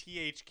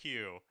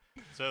THQ.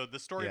 So the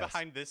story Yes.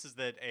 behind this is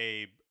that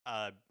a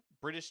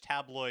British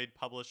tabloid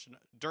published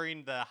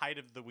during the height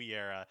of the Wii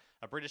era,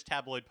 a British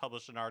tabloid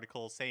published an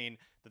article saying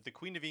that the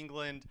Queen of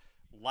England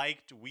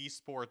liked Wii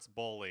Sports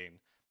bowling,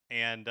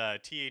 and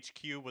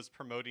THQ was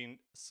promoting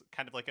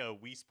kind of like a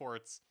Wii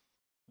Sports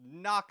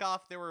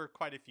knockoff. There were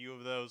quite a few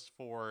of those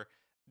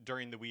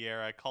during the Wii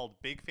era,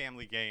 called Big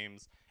Family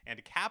Games, and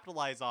to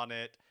capitalize on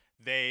it,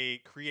 they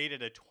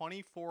created a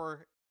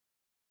 24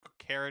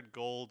 karat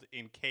gold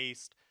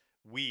encased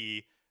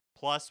Wii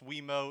plus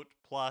Wiimote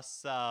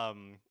plus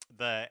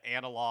the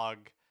analog,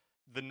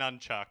 the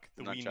nunchuck,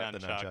 the Wii Nunchuck. The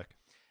nunchuck, nunchuck.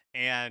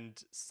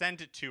 and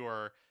sent it to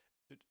her,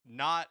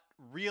 not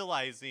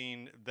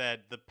realizing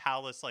that the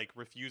palace like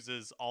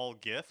refuses all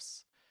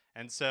gifts,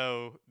 and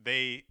so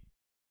they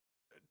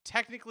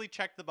technically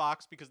checked the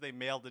box because they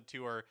mailed it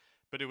to her,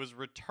 but it was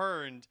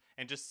returned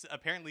and just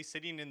apparently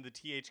sitting in the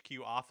THQ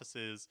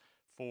offices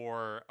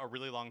for a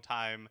really long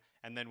time.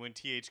 And then when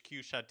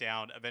THQ shut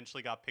down,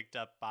 eventually got picked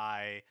up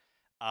by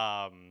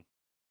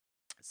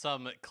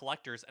some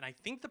collectors. And I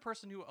think the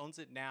person who owns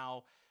it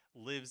now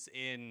lives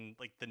in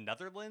like the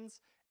Netherlands,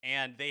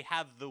 and they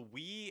have the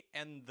Wii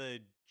and the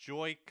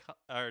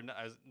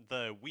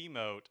the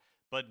Wiimote,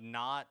 but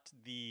not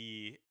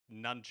the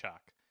nunchuck.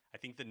 I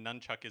think the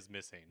nunchuck is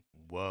missing.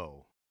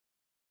 Whoa.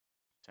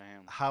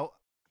 Damn.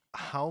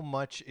 How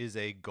much is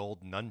a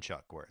gold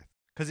nunchuck worth?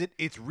 Because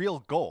it's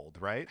real gold,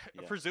 right?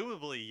 Yeah.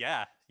 Presumably,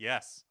 yeah,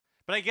 yes.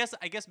 But I guess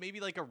maybe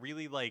like a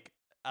really like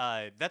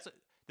this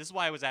is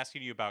why I was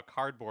asking you about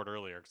cardboard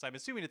earlier, because I'm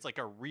assuming it's like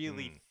a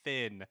really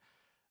thin,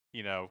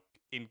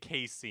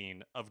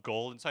 encasing of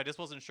gold, and so I just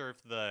wasn't sure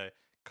if the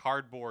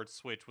cardboard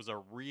Switch was a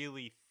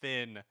really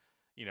thin,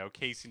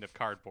 casing of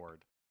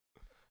cardboard.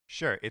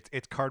 Sure,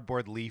 it's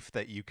cardboard leaf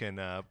that you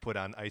can put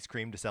on ice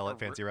cream to sell at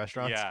fancy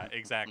restaurants. Yeah,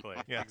 exactly.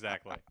 Yeah.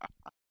 Exactly.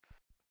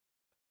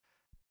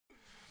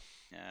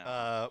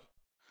 Yeah.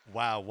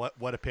 Wow,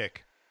 what a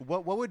pick.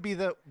 What would be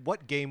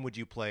what game would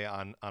you play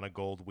on a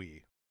gold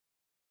Wii?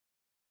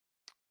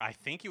 I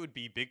think it would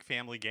be Big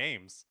Family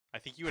Games. I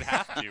think you would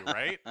have to,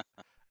 right?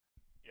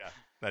 Yeah,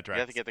 that You right.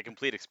 have to get the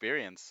complete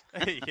experience.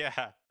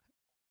 Yeah.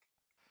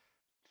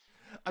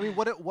 I mean,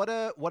 what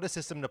a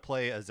system to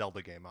play a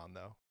Zelda game on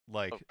though.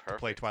 Like to play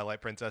perfect.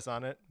 Twilight Princess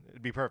on it.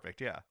 It'd be perfect,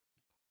 yeah.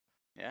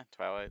 Yeah,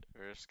 Twilight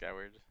or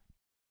Skyward,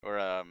 or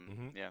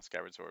yeah,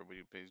 Skyward Sword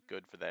would be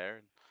good for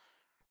there.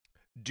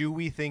 Do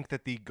we think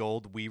that the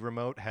gold Wii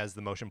remote has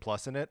the Motion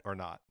Plus in it or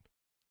not?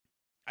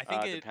 I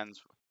think it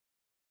depends.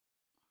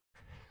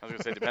 I was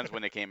gonna say depends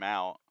when it came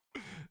out.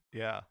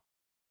 Yeah.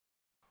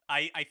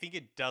 I think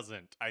it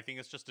doesn't. I think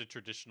it's just a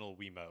traditional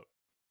Wiimote.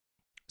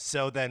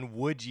 So then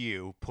would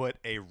you put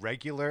a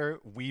regular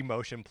Wii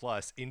Motion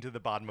Plus into the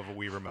bottom of a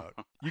Wii remote?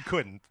 You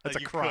couldn't. That's a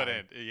you crime.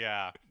 couldn't.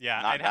 Yeah.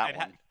 Yeah. Not that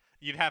one.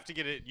 You'd have to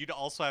get it. You'd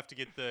also have to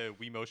get the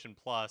Wii Motion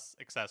Plus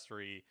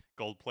accessory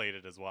gold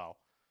plated as well.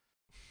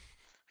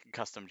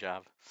 Custom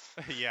job.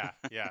 Yeah.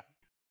 Yeah.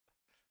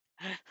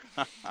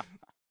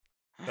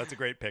 That's a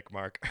great pick,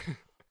 Mark.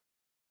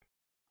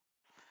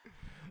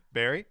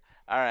 Barry?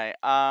 All right.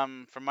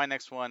 For my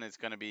next one, it's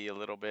gonna be a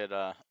little bit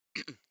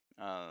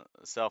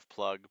self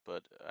plug,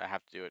 but I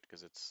have to do it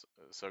because it's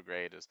so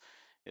great.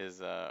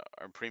 Is our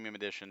premium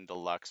edition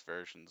deluxe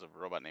versions of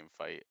Robot Named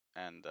Fight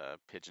and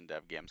Pigeon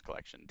Dev Games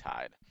Collection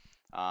Tide.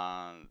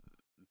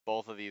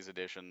 Both of these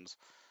editions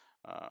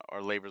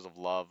are labors of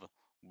love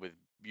with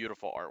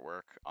beautiful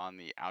artwork on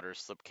the outer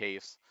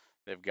slipcase.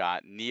 They've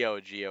got Neo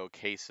Geo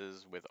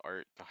cases with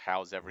art to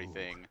house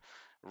everything,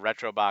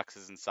 retro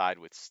boxes inside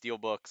with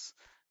steelbooks,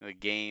 the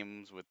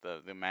games with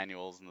the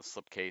manuals and the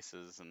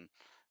slipcases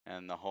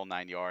and the whole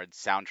 9 yards,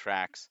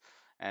 soundtracks,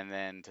 and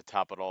then to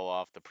top it all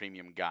off, the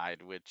premium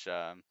guide, which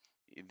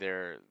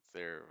they're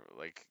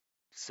like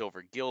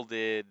silver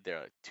gilded.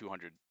 They're like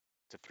 200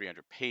 to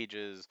 300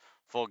 pages,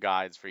 full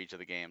guides for each of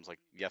the games, like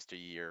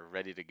yesteryear,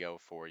 ready to go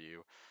for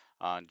you.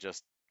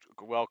 Just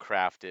well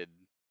crafted.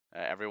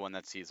 Everyone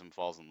that sees them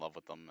falls in love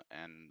with them,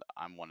 and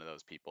I'm one of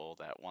those people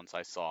that once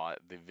I saw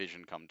the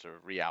vision come to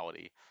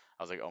reality,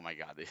 I was like, oh my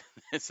god,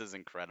 this is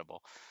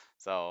incredible.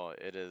 So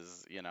it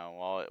is,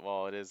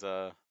 while it is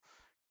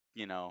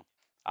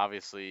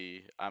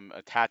obviously I'm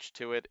attached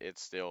to it,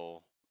 it's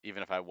still,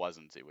 even if I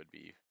wasn't, it would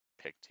be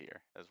picked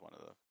here as one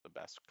of the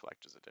best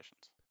collector's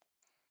editions.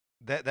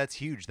 That's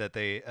huge that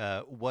they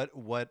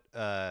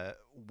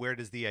where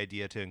does the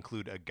idea to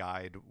include a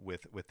guide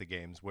with the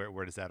games,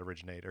 where does that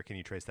originate, or can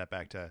you trace that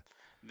back to?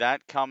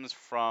 That comes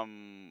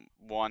from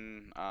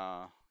one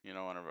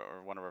one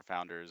of our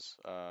founders,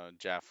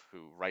 Jeff,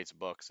 who writes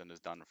books and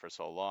has done it for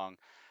so long,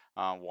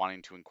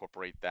 wanting to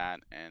incorporate that,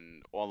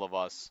 and all of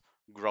us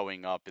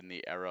growing up in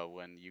the era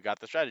when you got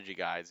the strategy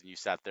guides and you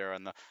sat there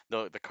on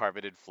the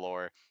carpeted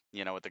floor,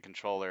 with the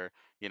controller,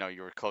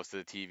 you were close to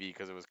the TV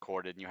because it was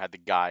corded, and you had the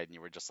guide, and you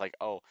were just like,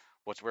 oh,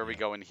 where we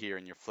go in here,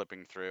 and you're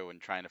flipping through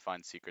and trying to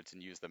find secrets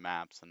and use the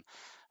maps, and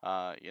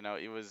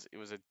it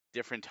was a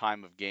different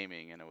time of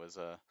gaming, and it was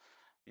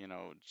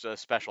just a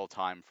special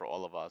time for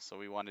all of us. So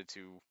we wanted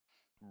to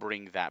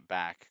bring that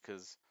back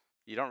because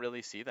you don't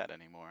really see that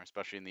anymore,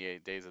 especially in the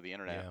days of the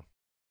internet.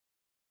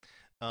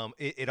 Yeah.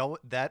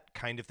 That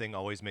kind of thing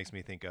always makes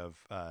me think of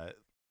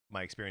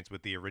my experience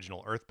with the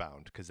original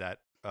Earthbound, because that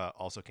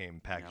also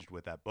came packaged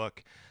with that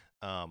book.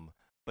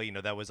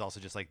 But that was also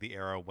just like the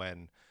era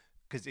when,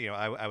 because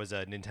I was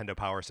a Nintendo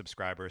Power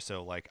subscriber,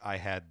 so like I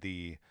had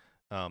they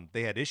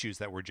had issues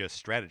that were just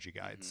strategy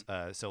guides.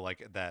 So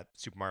like that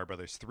Super Mario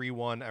Brothers 3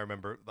 one, I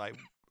remember I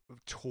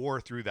tore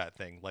through that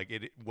thing. Like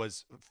it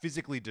was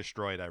physically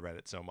destroyed. I read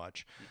it so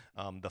much.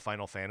 The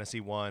Final Fantasy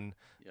one,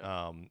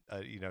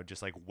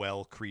 just like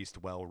well creased,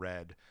 well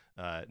read,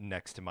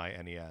 next to my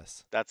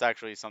NES. That's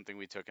actually something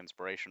we took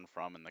inspiration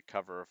from, and the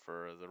cover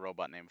for the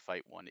Robot Named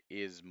Fight one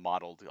is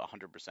modeled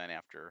 100%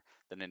 after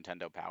the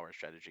Nintendo Power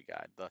Strategy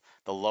Guide.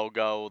 The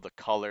logo, the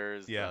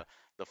colors,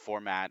 the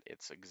format,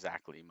 it's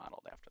exactly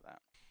modeled after that.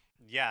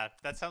 Yeah,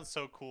 that sounds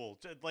so cool.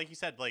 Like you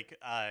said, like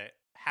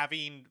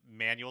having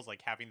manuals,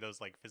 like having those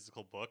like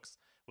physical books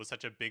was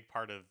such a big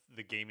part of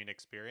the gaming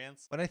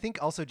experience. But I think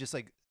also just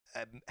like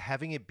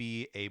having it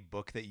be a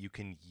book that you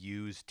can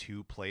use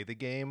to play the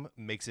game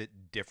makes it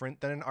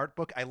different than an art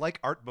book. I like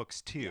art books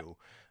too.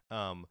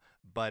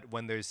 But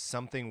when there's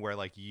something where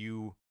like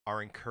you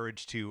are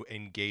encouraged to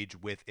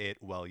engage with it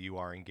while you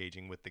are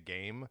engaging with the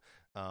game,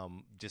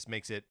 just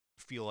makes it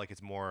feel like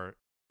it's more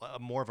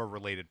more of a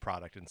related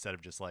product instead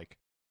of just like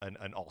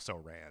an also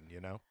ran,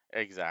 you know?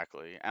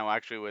 Exactly. And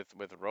actually,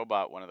 with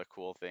Robot, one of the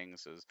cool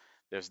things is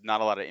there's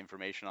not a lot of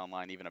information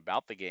online even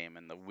about the game,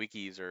 and the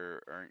wikis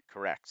aren't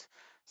correct.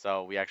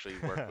 So we actually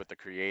worked with the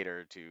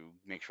creator to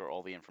make sure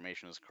all the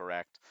information is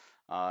correct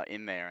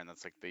in there, and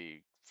that's like the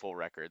full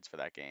records for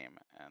that game.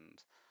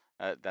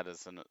 And that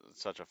is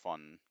such a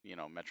fun,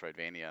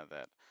 Metroidvania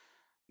that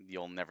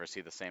you'll never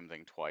see the same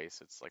thing twice.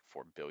 It's like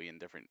 4 billion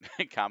different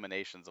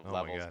combinations of Oh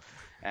my levels god.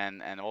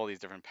 and all these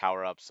different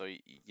power ups. So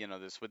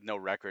there's with no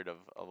record of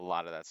a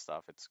lot of that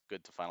stuff. It's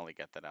good to finally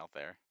get that out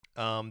there.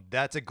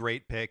 That's a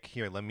great pick.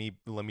 Here, let me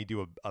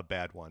do a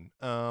bad one.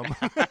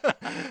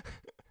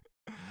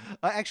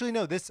 Actually,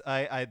 no. This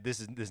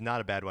is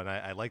not a bad one.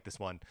 I like this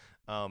one.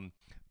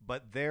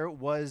 But there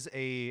was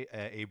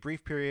a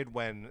brief period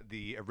when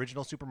the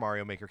original Super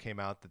Mario Maker came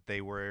out that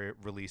they were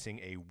releasing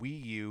a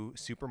Wii U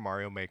Super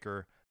Mario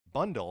Maker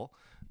bundle,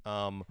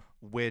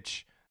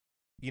 which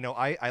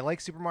I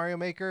like Super Mario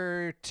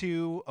Maker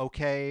 2,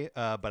 okay,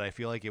 but I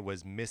feel like it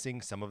was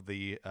missing some of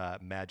the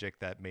magic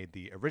that made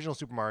the original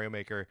Super Mario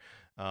Maker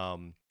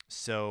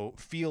so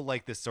feel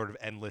like this sort of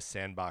endless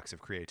sandbox of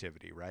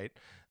creativity, right?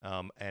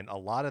 And a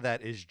lot of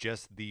that is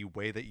just the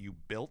way that you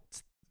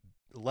built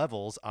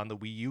levels on the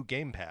Wii U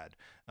gamepad.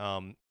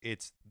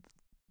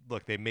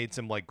 Look, they made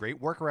some like great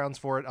workarounds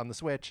for it on the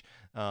Switch,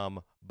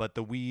 but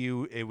the Wii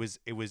U, it was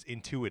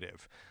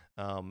intuitive.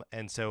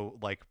 And so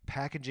like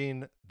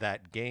packaging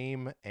that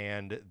game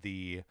and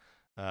the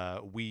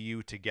Wii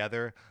U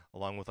together,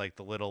 along with like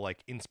the little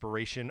like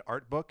inspiration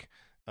art book,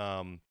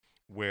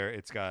 where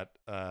it's got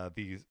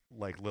these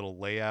like little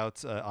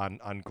layouts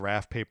on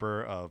graph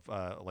paper of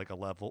like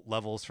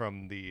levels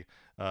from the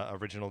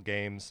original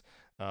games.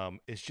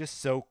 It's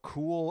just so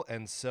cool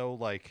and so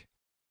like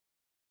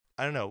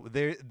I don't know.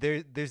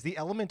 There's the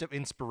element of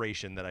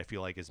inspiration that I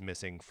feel like is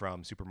missing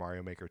from Super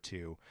Mario Maker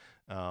 2,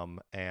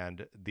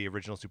 and the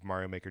original Super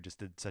Mario Maker just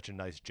did such a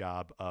nice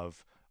job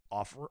of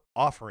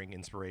offering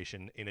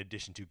inspiration in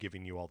addition to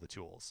giving you all the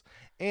tools,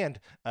 and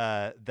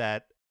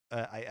that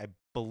I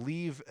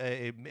believe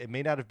it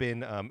may not have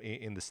been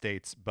in the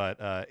States,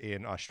 but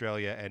in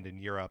Australia and in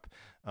Europe,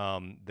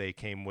 they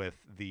came with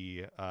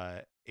the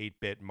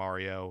 8-bit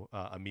Mario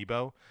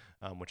amiibo,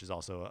 which is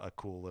also a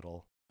cool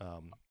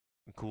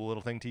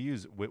little thing to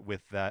use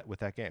with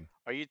that game.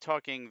 Are you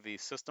talking the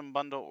system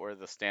bundle or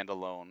the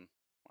standalone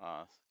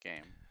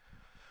game?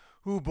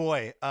 Oh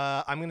boy,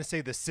 I'm gonna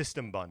say the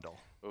system bundle.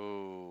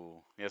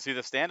 Ooh, yeah. See,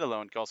 the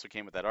standalone also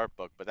came with that art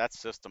book, but that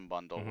system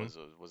bundle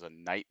Mm-hmm. was a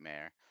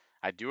nightmare.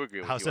 I do agree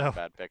with How you on so?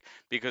 bad pick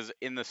because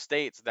in the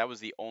States that was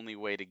the only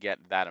way to get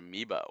that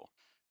amiibo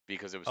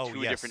because it was Oh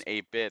two yes. different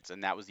 8 bits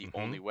and that was the Mm-hmm.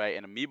 only way.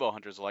 And amiibo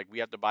hunters are like, we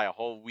have to buy a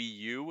whole Wii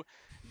U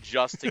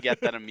just to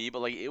get that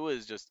amiibo. Like it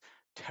was just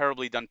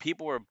terribly done.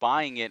 People were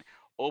buying it,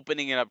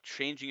 opening it up,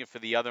 changing it for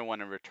the other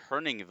one, and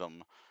returning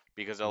them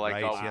because they're like,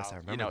 Right. oh, Yes, I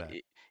Wow. remember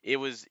that. it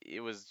was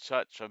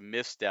such a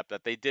misstep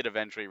that they did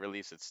eventually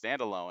release it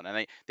standalone,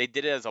 and they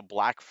did it as a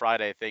Black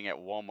Friday thing at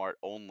Walmart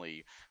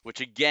only, which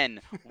again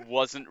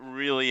wasn't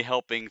really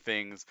helping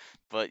things.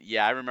 But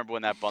yeah, I remember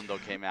when that bundle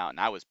came out, and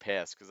I was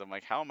pissed because I'm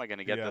like, how am I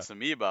gonna get Yeah. this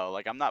amiibo?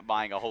 Like, I'm not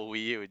buying a whole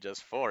Wii U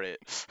just for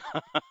it.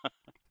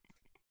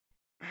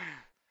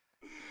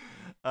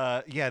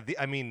 Yeah.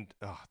 I mean,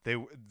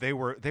 they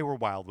were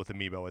wild with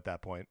amiibo at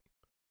that point.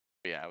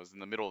 Yeah, I was in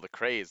the middle of the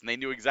craze, and they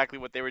knew exactly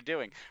what they were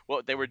doing.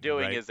 What they were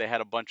doing Right. is they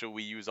had a bunch of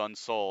Wii U's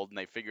unsold, and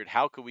they figured,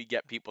 how could we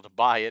get people to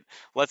buy it?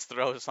 Let's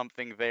throw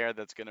something there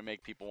that's going to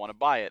make people want to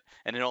buy it,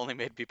 and it only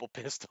made people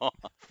pissed off.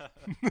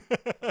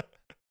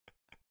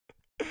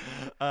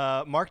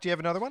 Mark, do you have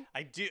another one?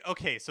 I do.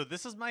 Okay, so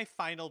this is my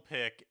final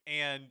pick,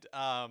 and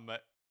when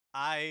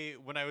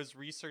I was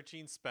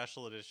researching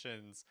special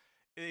editions,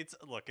 it's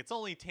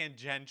only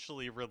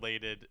tangentially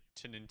related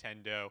to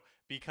Nintendo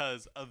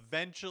because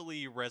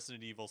eventually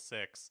Resident Evil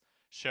 6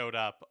 showed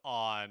up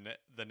on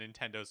the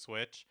Nintendo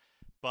Switch,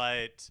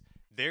 but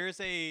there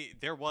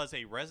was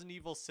a Resident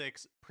Evil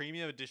 6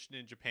 premium edition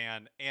in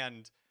Japan,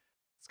 and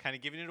it's kind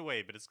of giving it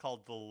away, but it's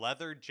called the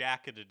Leather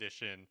Jacket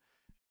Edition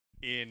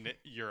in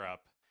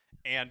Europe.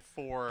 And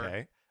for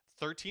Okay.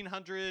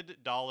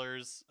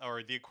 $1,300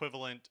 or the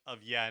equivalent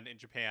of yen in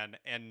Japan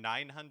and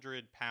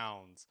 900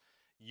 pounds,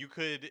 you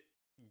could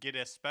get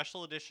a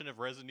special edition of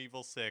Resident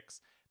Evil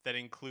 6 that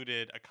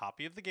included a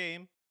copy of the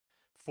game,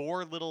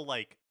 4 little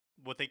like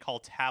what they call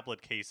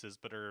tablet cases,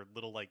 but are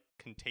little like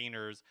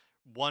containers,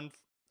 one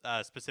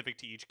specific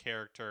to each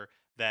character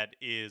that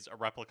is a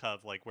replica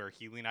of like where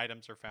healing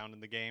items are found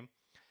in the game,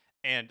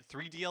 and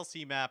 3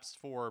 DLC maps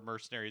for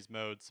Mercenaries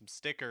mode, some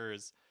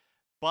stickers,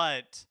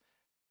 but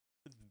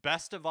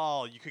best of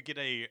all, you could get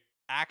a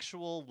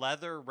actual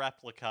leather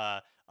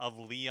replica of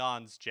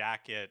Leon's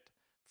jacket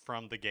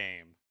from the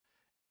game.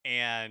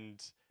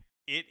 And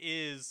it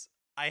is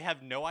I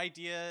have no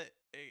idea,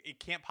 it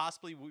can't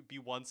possibly be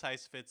one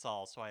size fits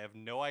all, so I have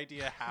no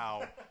idea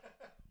how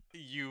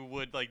you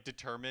would like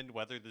determine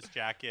whether this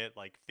jacket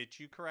like fits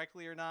you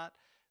correctly or not,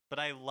 but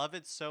I love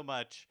it so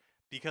much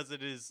because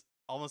it is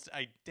almost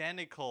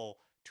identical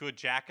to a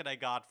jacket I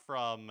got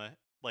from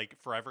like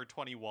Forever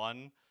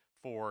 21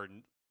 for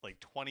like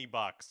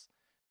 $20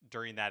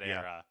 during that Yeah.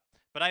 era.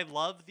 But I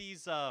love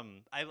these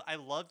I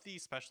love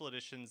these special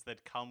editions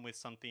that come with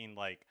something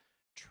like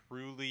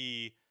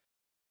truly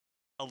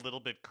a little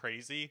bit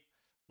crazy,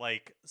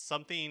 like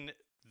something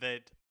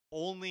that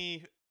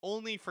only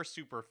for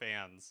super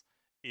fans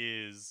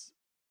is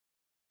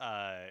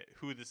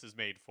who this is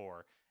made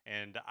for.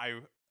 And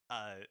I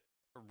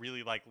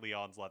really like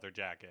Leon's leather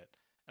jacket,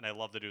 and I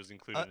love that it was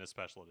included in a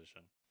special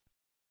edition.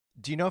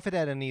 Do you know if it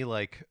had any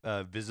like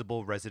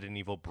visible Resident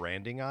Evil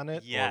branding on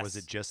it, or was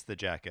it Yes. just the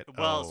jacket?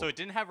 Well, so it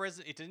didn't have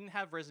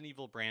Resident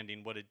Evil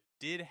branding. What it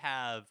did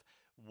have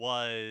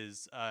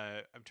was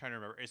I'm trying to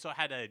remember. So it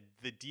had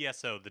the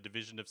DSO, the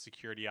Division of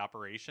Security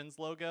Operations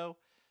logo.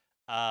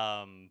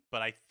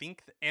 But I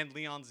think and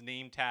Leon's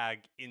name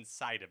tag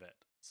inside of it.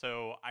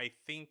 So I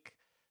think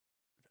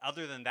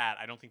other than that,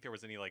 I don't think there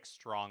was any like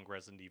strong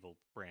Resident Evil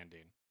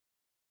branding.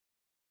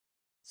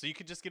 So you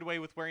could just get away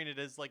with wearing it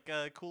as like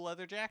a cool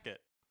leather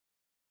jacket.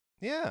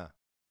 Yeah,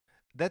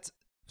 that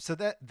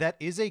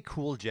is a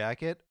cool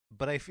jacket,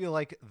 but I feel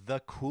like the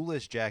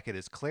coolest jacket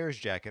is Claire's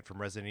jacket from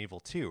Resident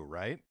Evil 2,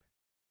 right?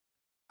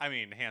 I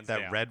mean, hands That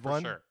down, red for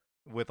one sure.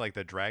 with like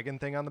the dragon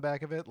thing on the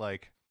back of it.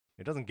 Like,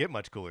 it doesn't get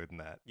much cooler than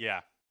that.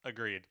 Yeah,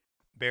 agreed.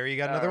 Barry, you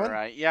got another one?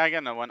 Right. Yeah, I got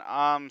another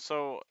one.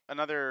 So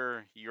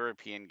another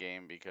European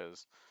game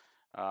because,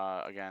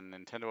 again,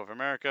 Nintendo of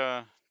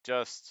America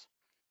just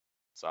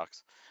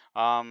sucks.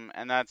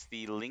 And that's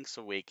the Link's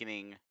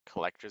Awakening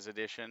Collector's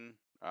Edition,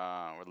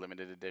 or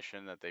limited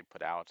edition that they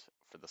put out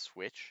for the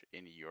Switch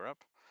in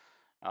Europe.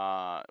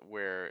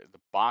 Where the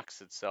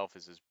box itself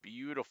is this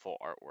beautiful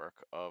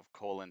artwork of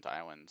Koholint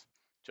Island,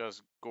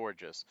 just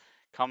gorgeous.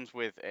 Comes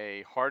with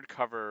a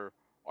hardcover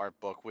art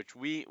book, which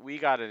we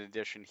got an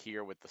edition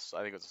here with the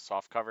I think it was a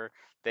soft cover.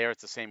 There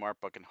it's the same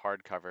art book and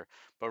hardcover,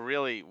 but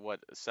really what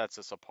sets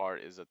us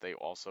apart is that they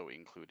also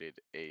included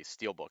a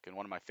steelbook, and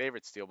one of my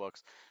favorite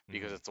steelbooks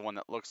because it's the one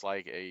that looks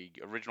like a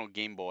original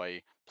Game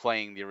Boy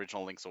playing the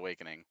original Link's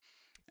Awakening,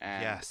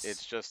 and Yes.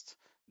 it's just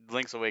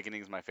Link's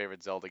Awakening is my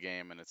favorite Zelda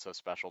game, and it's so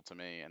special to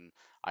me. And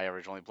I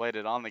originally played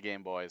it on the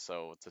Game Boy,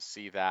 so to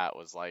see that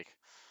was like,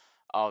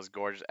 oh, it was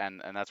gorgeous.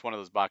 And that's one of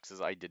those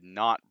boxes I did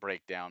not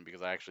break down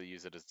because I actually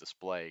use it as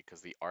display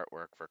because the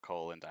artwork for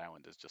Koholint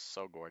Island is just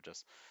so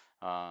gorgeous.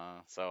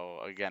 So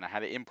again, I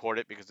had to import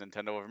it because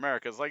Nintendo of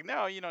America is like,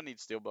 no, you don't need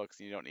steelbooks,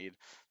 you don't need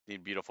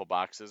beautiful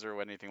boxes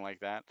or anything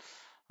like that.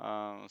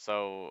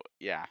 So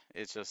yeah,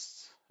 it's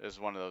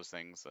one of those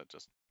things that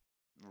just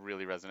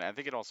really resonate. I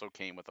think it also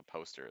came with a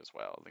poster as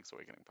well, Link's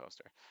Awakening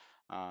poster.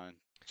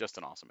 Just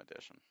an awesome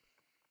addition.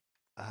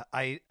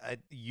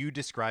 You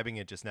describing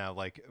it just now,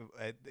 like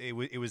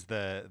it was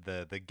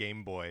the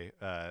Game Boy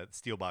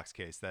Steelbox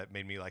case that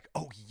made me like,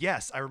 oh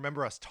yes, I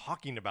remember us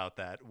talking about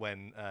that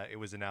when it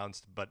was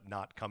announced, but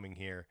not coming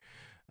here.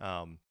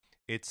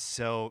 That's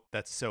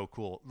so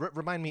cool.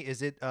 Remind me,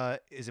 is it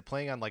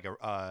playing on like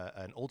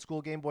an old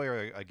school Game Boy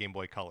or a Game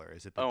Boy Color?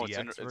 Is it the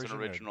DX it's version? an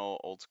original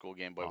old school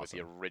Game Boy with the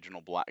Awesome.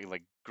 original black,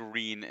 like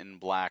green and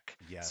black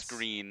Yes.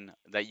 screen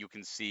that you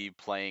can see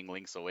playing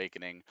Link's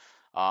Awakening.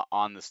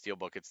 On the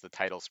steelbook, it's the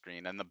title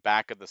screen, and the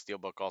back of the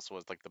steelbook also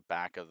is like the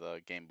back of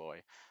the Game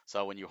Boy.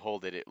 So when you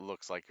hold it, it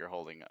looks like you're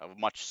holding a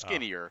much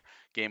skinnier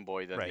Game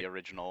Boy than the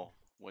original,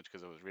 which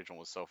because the original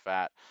was so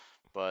fat.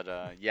 But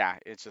yeah,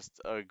 it's just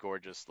a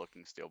gorgeous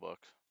looking steelbook.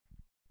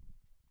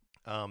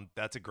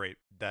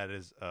 That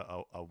is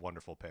a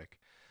wonderful pick.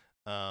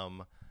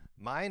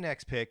 My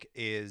next pick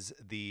is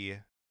the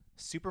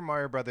Super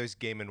Mario Brothers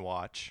Game and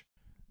Watch.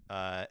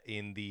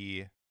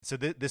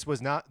 This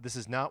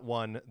is not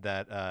one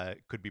that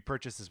could be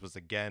purchased. This was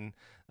again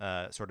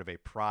sort of a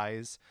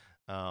prize.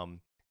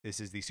 This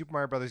is the Super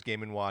Mario Brothers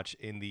Game & Watch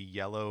in the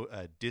yellow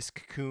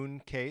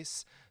Disc-Kun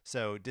case.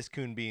 So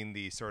Disc-Kun being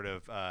the sort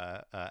of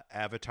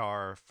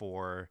avatar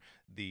for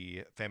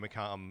the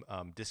Famicom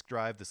disk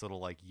drive, this little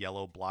like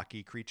yellow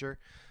blocky creature.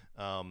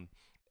 So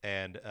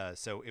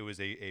it was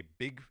a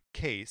big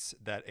case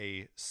that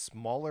a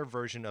smaller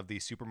version of the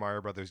Super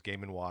Mario Brothers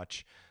Game &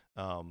 Watch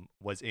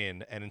was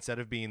in, and instead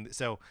of being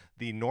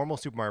the normal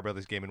Super Mario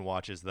Brothers Game &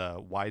 Watch is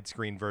the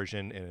widescreen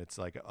version, and it's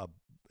like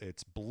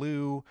it's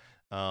blue,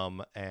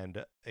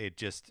 and it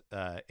just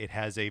it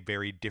has a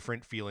very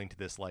different feeling to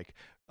this like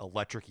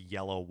electric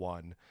yellow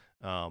one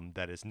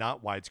that is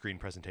not widescreen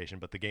presentation,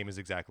 but the game is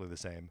exactly the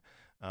same,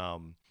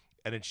 and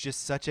it's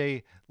just such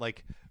a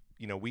like.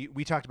 You know,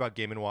 we talked about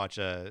Game & Watch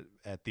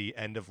at the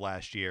end of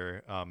last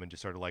year, and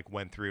just sort of like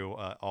went through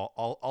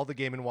all the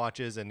Game &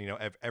 Watches, and you know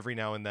every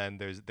now and then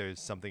there's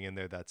something in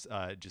there that's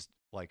just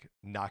like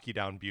knock you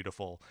down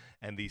beautiful,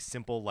 and the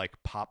simple like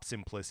pop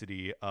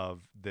simplicity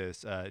of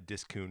this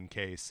Disc-Kun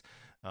case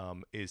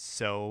is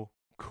so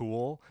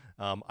cool.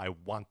 I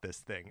want this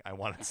thing. I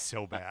want it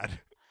so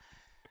bad.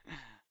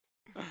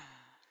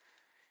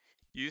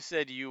 You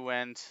said you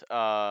went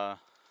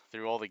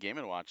through all the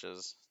Game &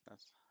 Watches.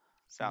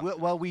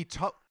 Well, we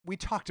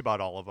talked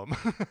about all of them.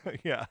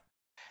 Yeah.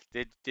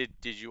 Did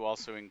you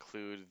also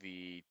include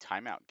the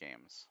Timeout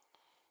games?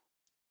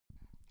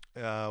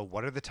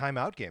 What are the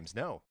timeout games?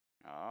 No.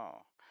 Oh.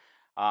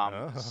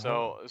 Oh.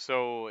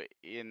 So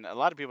in a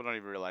lot of people don't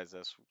even realize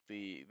this.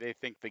 They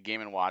think the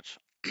Game and Watch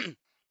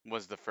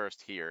was the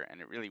first here,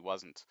 and it really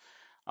wasn't.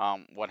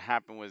 What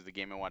happened was the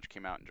Game and Watch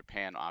came out in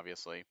Japan,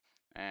 obviously,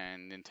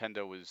 and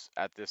Nintendo was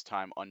at this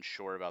time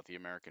unsure about the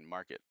American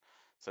market,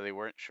 so they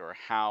weren't sure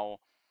how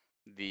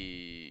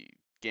the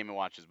Game and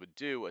Watches would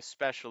do,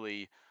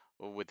 especially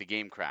with the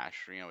game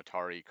crash.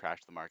 Atari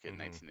crashed the market in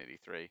Hmm.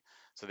 1983,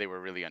 so they were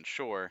really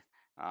unsure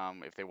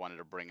if they wanted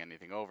to bring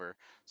anything over.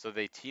 So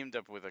they teamed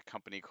up with a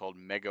company called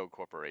Mego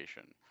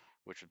Corporation,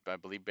 which is, I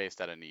believe,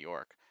 based out of New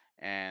York.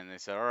 And they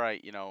said, all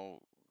right,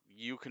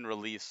 you can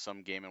release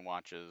some Game and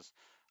Watches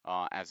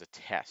as a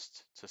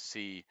test to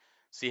see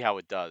how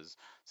it does.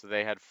 So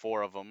they had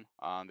four of them.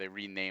 They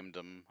renamed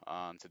them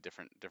to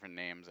different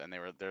names, and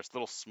they're a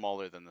little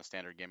smaller than the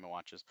standard Game and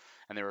Watches,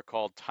 and they were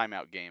called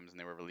Timeout games, and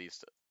they were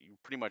released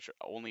pretty much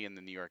only in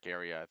the New York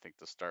area, I think,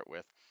 to start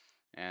with,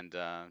 and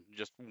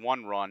just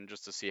one run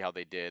just to see how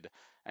they did,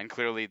 and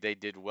clearly they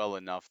did well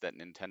enough that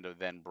Nintendo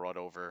then brought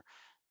over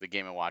the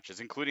Game and Watches,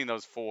 including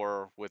those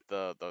four with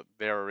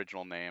their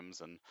original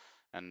names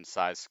and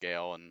size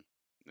scale, and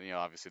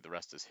obviously the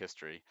rest is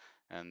history.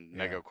 And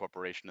Yeah. Mego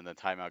Corporation and the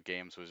Timeout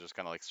Games was just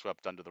kind of like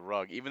swept under the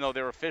rug, even though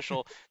they're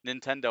official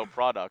Nintendo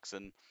products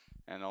and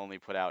only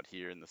put out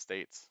here in the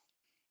States.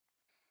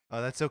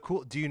 Oh, that's so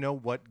cool. Do you know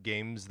what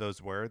games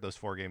those were? Those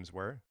four games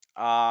were?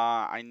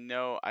 I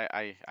know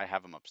I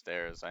have them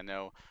upstairs. I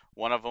know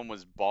one of them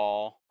was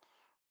Ball,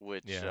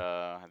 which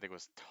Yeah. I think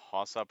was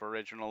Toss Up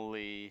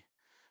originally.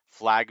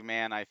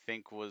 Flagman, I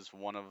think, was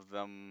one of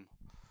them.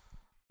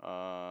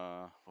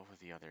 What were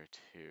the other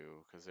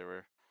two? Because there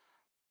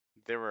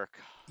were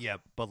Yeah,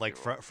 but like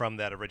there were from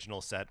that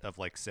original set of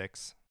like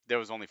six. there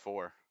was only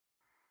four.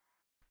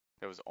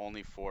 There was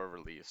only four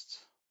released.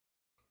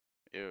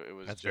 It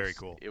was That's very just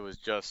cool. it was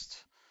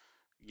just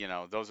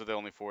those are the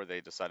only four they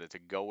decided to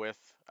go with.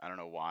 I don't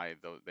know why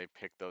they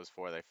picked those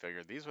four. They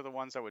figured these were the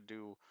ones that would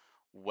do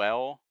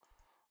well.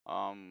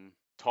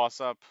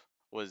 Toss Up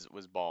was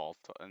Ball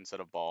instead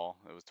of Ball.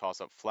 It was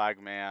Toss Up.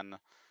 Flagman.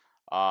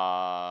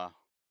 Uh,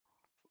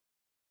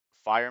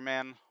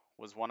 Fireman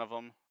was one of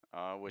them,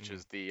 which Hmm.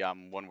 is the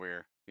one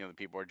where the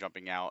people are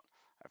jumping out.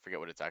 I forget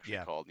what it's actually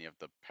Yeah. called. And you have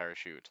the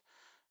parachute,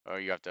 or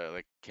you have to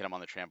like hit them on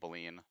the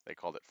trampoline. They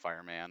called it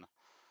Fireman.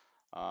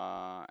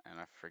 And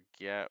I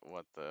forget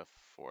what the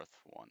fourth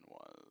one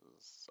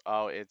was.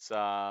 Oh, it's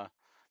the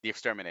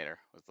Exterminator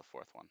was the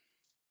fourth one,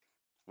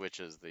 which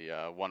is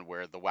the one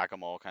where the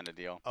whack-a-mole kind of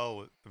deal.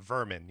 Oh,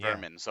 Vermin. Yeah.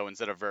 Vermin. So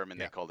instead of Vermin,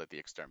 they Yeah. called it the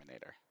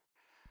Exterminator.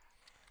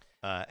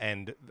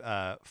 And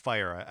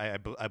Fire.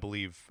 I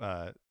believe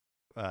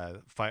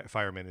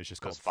Fireman is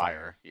just called Just Fire.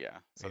 Fire. Yeah.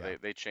 So Yeah.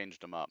 they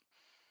changed them up.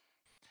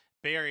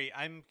 Barry,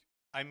 I'm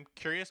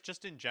curious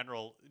just in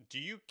general, do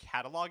you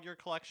catalog your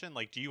collection?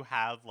 Like do you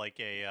have like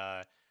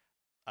a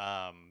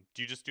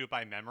do you just do it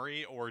by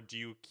memory or do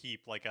you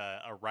keep like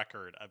a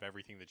record of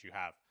everything that you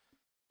have?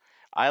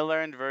 I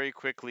learned very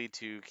quickly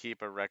to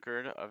keep a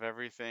record of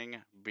everything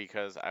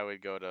because I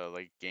would go to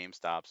like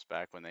GameStops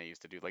back when they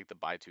used to do like the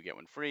buy two get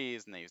one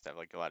frees, and they used to have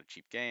like a lot of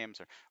cheap games,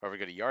 or I would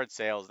go to yard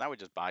sales and I would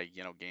just buy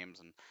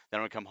games, and then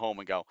I would come home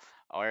and go,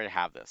 oh, I already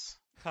have this.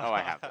 Oh,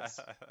 I have this.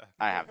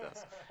 I have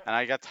this. And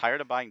I got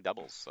tired of buying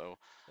doubles, so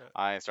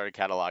I started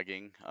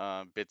cataloging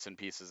bits and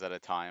pieces at a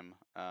time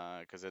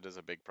because it is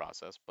a big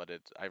process, but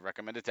I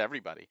recommend it to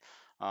everybody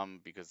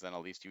because then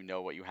at least you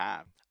know what you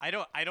have. I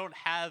don't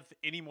have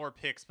any more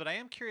picks, but I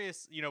am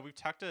curious, we've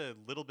talked a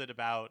little bit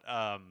about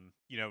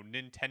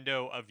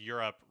Nintendo of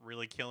Europe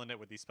really killing it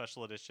with these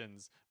special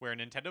editions where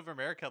Nintendo of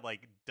America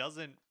like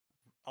doesn't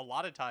a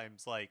lot of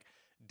times like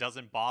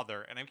doesn't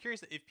bother. And I'm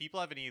curious if people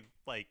have any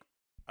like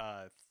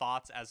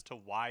thoughts as to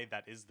why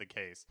that is the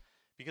case.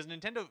 Because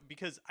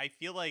I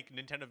feel like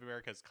Nintendo of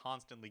America is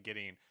constantly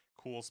getting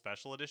cool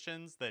special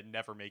editions that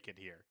never make it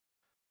here.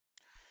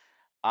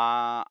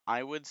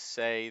 I would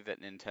say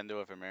that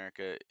Nintendo of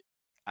America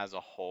as a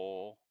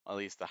whole, at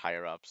least the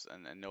higher ups,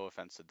 and no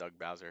offense to Doug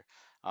Bowser,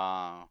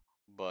 uh,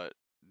 but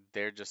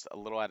they're just a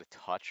little out of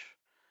touch.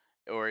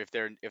 Or if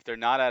they're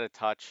not out of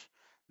touch,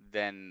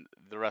 then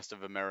the rest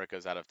of America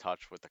is out of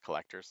touch with the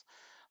collectors.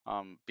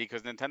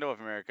 Because Nintendo of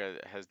America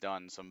has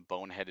done some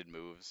boneheaded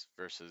moves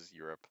versus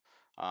Europe.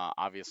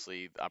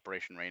 Obviously,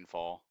 Operation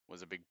Rainfall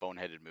was a big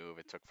boneheaded move.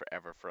 It took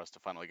forever for us to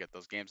finally get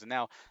those games, and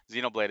now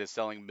Xenoblade is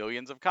selling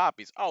millions of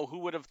copies. Oh, who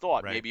would have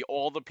thought? Right. Maybe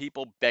all the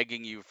people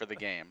begging you for the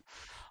game.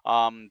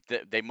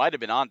 They might have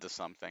been onto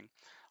something.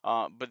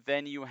 But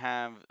then you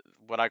have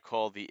what I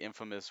call the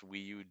infamous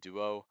Wii U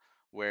duo,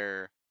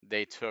 where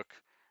they took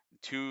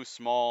two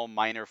small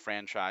minor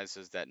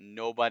franchises that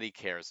nobody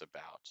cares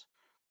about.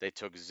 They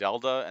took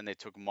Zelda and they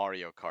took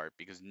Mario Kart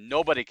because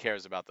nobody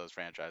cares about those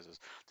franchises.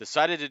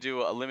 Decided to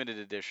do a limited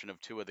edition of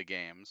two of the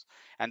games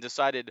and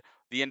decided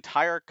the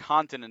entire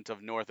continent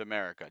of North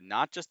America,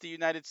 not just the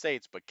United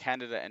States, but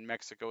Canada and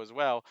Mexico as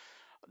well,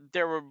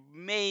 there were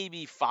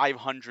maybe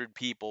 500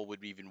 people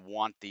would even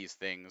want these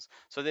things.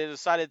 So they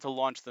decided to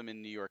launch them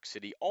in New York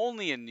City,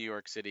 only in New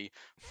York City,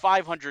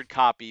 500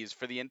 copies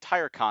for the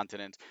entire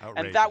continent.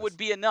 And that would Outrageous.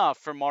 be enough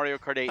for Mario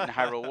Kart 8 and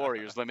Hyrule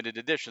Warriors limited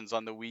editions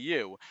on the Wii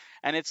U.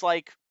 And it's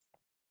like,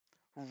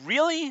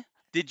 really?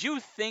 Did you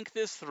think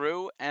this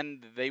through?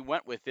 And they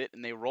went with it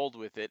and they rolled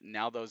with it. And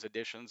now those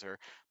editions are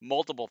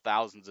multiple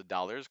thousands of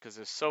dollars because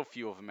there's so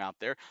few of them out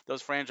there.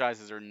 Those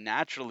franchises are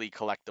naturally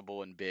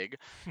collectible and big.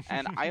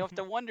 And I have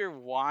to wonder,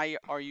 why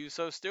are you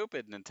so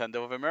stupid,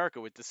 Nintendo of America,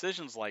 with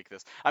decisions like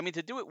this? I mean,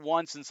 to do it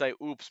once and say,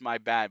 oops, my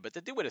bad, but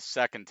to do it a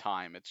second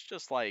time, it's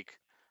just like,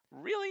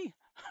 really?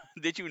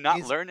 Did you not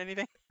Is learn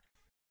anything?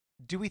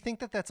 Do we think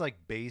that that's like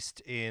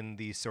based in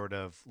the sort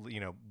of,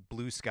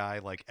 blue sky,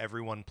 like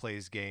everyone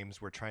plays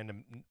games? We're trying to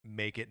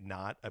make it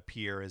not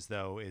appear as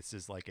though it's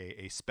just like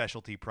a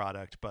specialty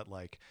product, but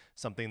like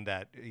something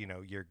that,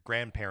 your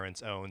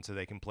grandparents own so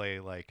they can play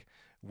like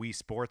Wii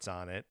Sports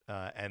on it.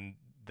 And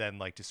then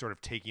like just sort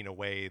of taking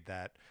away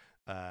that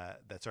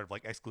sort of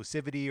like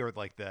exclusivity or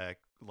like the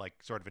like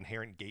sort of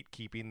inherent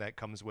gatekeeping that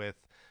comes with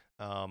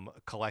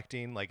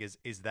collecting. Like,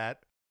 is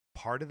that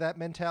part of that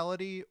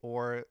mentality?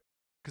 Or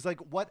because like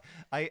what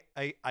I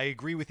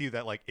agree with you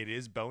that like it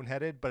is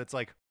boneheaded, but it's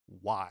like,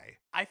 why?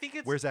 I think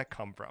it's Where's that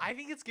come from? I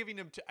think it's giving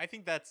them. I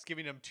think that's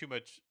giving them too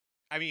much.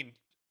 I mean,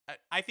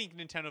 I think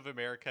Nintendo of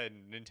America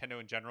and Nintendo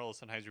in general is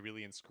sometimes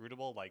really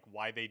inscrutable, like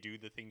why they do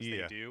the things they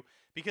Yeah. do.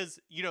 Because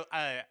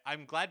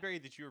I'm glad, Barry,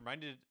 that you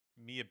reminded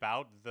me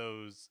about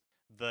the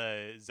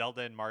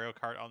Zelda and Mario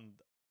Kart on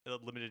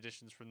limited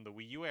editions from the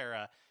Wii U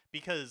era.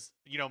 Because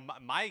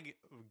my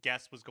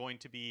guess was going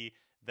to be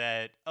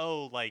that,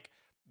 oh, like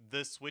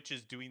the Switch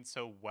is doing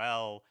so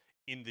well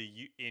in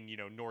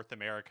North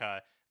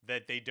America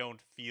that they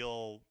don't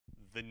feel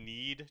the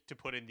need to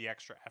put in the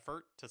extra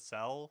effort to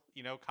sell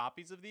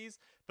copies of these.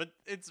 But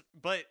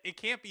it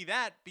can't be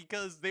that,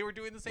 because they were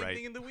doing the same Right.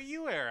 thing in the Wii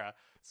U era.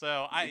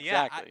 So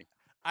Exactly.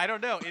 I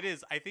don't know. It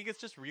is. I think it's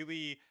just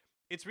really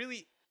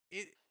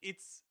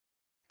it's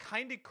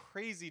kind of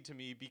crazy to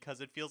me,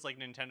 because it feels like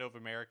Nintendo of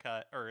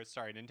America, or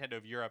sorry, Nintendo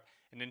of Europe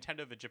and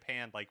Nintendo of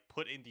Japan like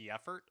put in the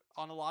effort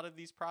on a lot of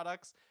these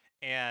products,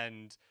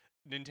 and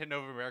Nintendo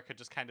of America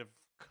just kind of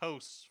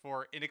coasts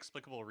for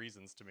inexplicable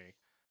reasons to me.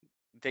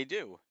 They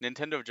do.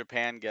 Nintendo of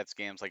Japan gets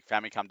games like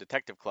Famicom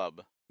Detective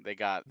Club. They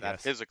got that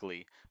Yes.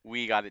 physically.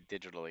 We got it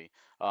digitally.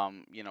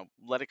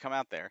 Let it come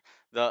out there.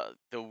 The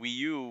Wii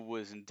U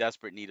was in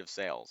desperate need of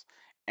sales,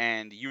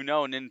 and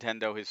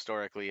Nintendo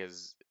historically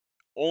has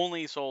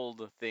only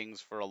sold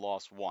things for a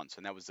loss once,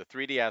 and that was the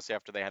 3DS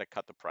after they had to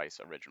cut the price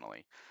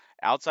originally.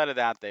 Outside of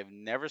that, they've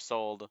never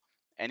sold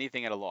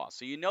anything at a loss.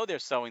 So they're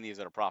selling these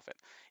at a profit.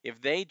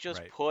 If they just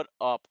Right. put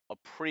up a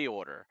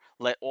pre-order,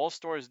 let all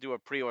stores do a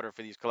pre-order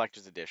for these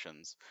collector's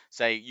editions,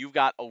 say you've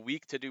got a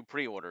week to do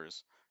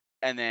pre-orders,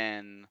 and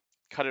then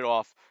cut it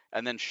off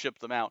and then ship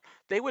them out,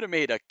 they would have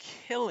made a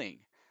killing.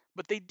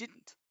 But they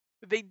didn't.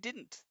 They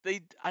didn't.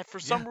 For Yeah.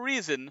 some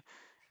reason,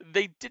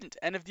 they didn't.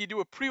 And if you do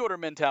a pre-order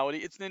mentality,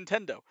 it's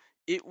Nintendo.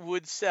 It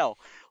would sell.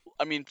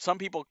 I mean, some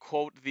people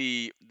quote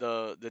the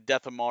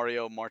Death of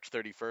Mario March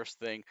 31st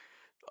thing,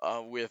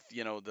 with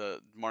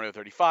the Mario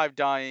 35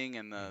 dying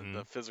and the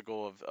Hmm.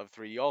 physical of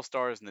 3D All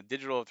Stars and the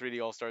digital of 3D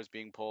All Stars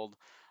being pulled,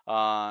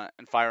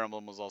 and Fire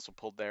Emblem was also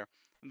pulled there.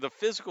 The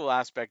physical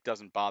aspect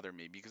doesn't bother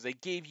me because they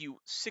gave you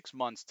 6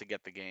 months to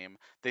get the game.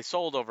 They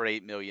sold over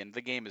 8 million.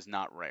 The game is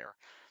not rare.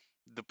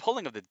 The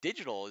pulling of the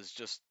digital is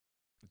just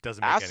It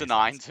doesn't make any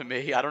asinine sense. to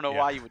me. I don't know Yeah.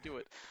 why you would do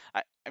it.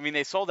 I mean,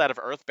 they sold out of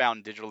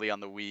Earthbound digitally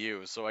on the Wii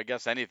U, so I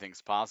guess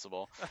anything's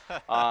possible.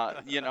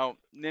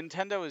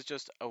 Nintendo is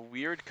just a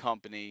weird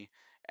company,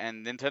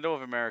 and Nintendo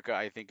of America,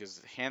 I think,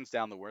 is hands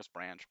down the worst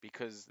branch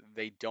because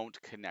they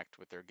don't connect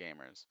with their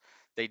gamers.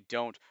 They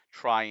don't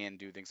try and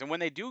do things. And when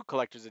they do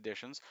collector's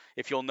editions,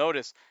 if you'll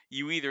notice,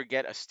 you either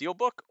get a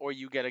steelbook or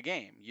you get a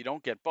game. You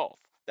don't get both.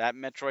 That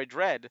Metroid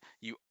Dread,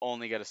 you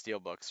only get a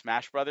steelbook.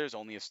 Smash Brothers,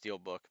 only a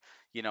steelbook.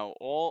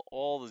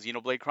 All the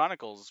Xenoblade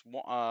Chronicles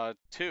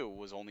 2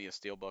 was only a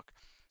steelbook.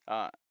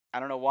 Uh, I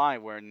don't know why,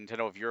 where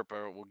Nintendo of Europe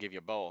will give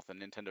you both,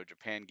 and Nintendo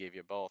Japan gave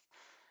you both.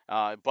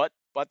 But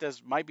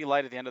there's might be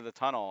light at the end of the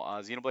tunnel.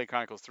 Xenoblade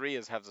Chronicles 3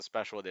 has a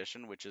special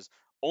edition, which is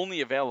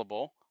only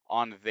available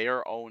on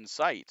their own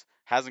site.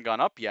 Hasn't gone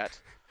up yet,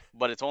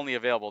 but it's only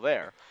available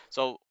there.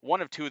 So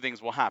one of two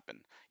things will happen.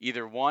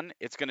 Either one,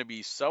 it's going to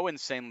be so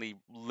insanely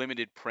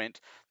limited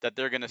print that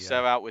they're going to Yeah.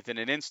 sell out within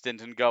an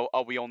instant and go,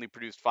 oh, we only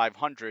produced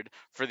 500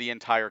 for the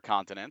entire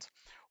continent.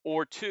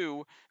 Or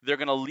two, they're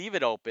going to leave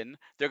it open.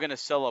 They're going to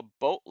sell a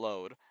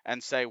boatload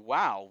and say,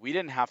 wow, we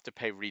didn't have to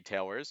pay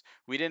retailers.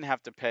 We didn't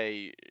have to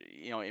pay,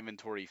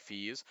 inventory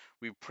fees.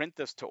 We print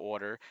this to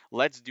order.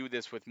 Let's do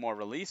this with more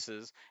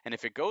releases. And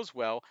if it goes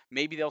well,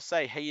 maybe they'll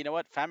say, hey, you know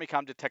what?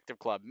 Famicom Detective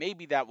Club,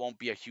 maybe that won't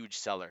be a huge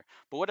seller.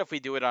 But what if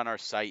we do it on our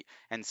site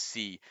and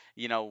see?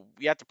 We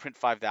have to print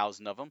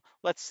 5,000 of them.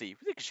 Let's see.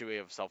 We think should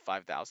we sell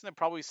 5,000? They'll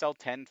probably sell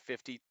 10,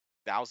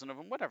 50,000 of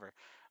them, whatever.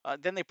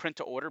 Then they print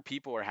to order.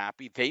 People are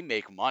happy. They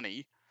make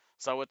money.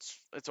 So it's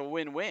a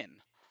win-win.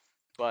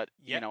 But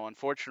Yeah.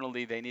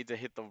 unfortunately, they need to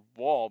hit the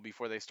wall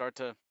before they start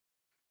to,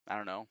 I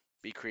don't know,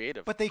 be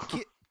creative. But they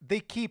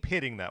keep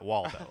hitting that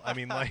wall though. I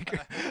mean, like,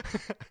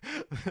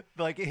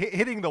 like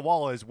hitting the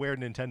wall is where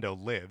Nintendo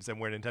lives and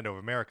where Nintendo of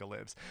America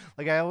lives.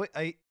 Like,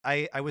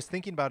 I was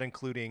thinking about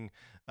including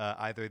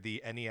either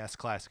the NES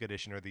Classic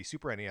Edition or the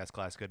Super NES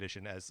Classic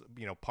Edition as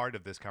part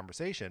of this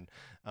conversation.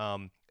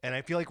 And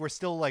I feel like we're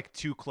still like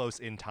too close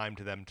in time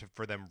to them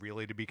for them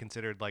really to be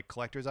considered like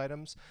collector's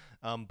items.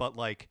 But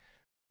like.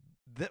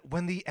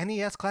 When the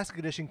NES Classic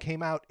Edition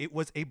came out, it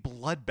was a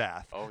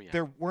bloodbath. Oh yeah.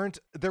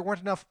 There weren't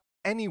enough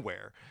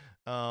anywhere,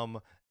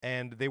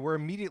 and they were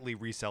immediately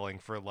reselling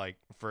for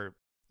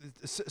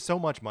so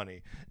much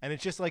money. And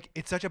it's just like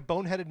it's such a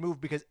boneheaded move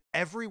because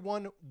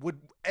anyone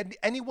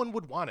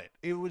would want it.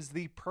 It was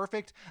the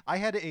perfect. I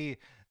had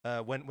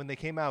when they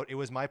came out, it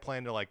was my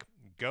plan to like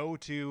go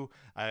to.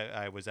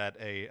 I was at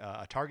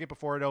a Target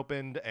before it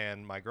opened,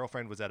 and my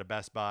girlfriend was at a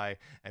Best Buy,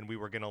 and we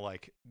were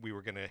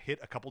gonna hit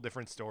a couple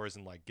different stores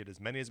and like get as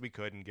many as we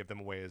could and give them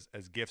away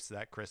as gifts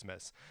that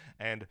Christmas.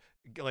 And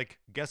like,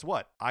 guess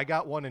what? I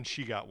got one and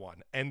she got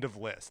one. End of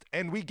list.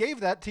 And we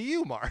gave that to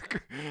you,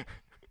 Mark.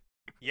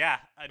 Yeah,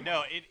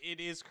 no, it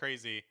is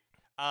crazy.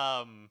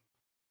 I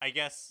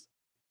guess.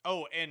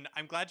 Oh, and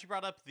I'm glad you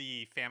brought up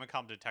the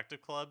Famicom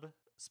Detective Club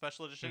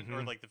special edition,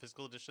 or like the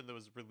physical edition that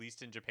was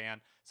released in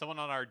Japan. Someone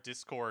on our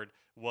Discord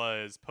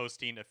was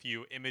posting a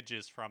few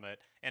images from it,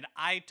 and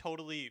I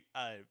totally,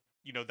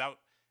 that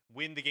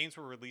when the games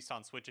were released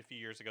on Switch a few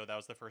years ago, that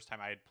was the first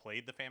time I had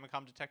played the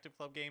Famicom Detective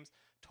Club games.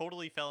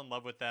 Totally fell in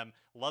love with them.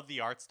 Love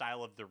the art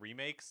style of the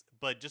remakes,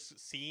 but just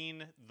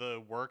seeing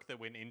the work that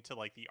went into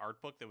like the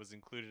art book that was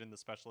included in the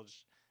special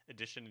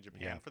edition in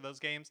Japan for those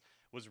games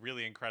was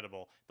really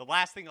incredible. The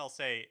last thing I'll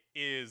say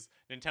is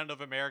Nintendo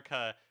of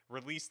America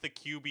released the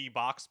QB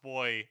Box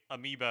Boy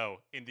amiibo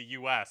in the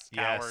US.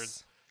 Cowards.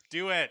 Yes.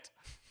 Do it.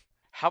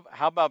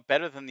 How about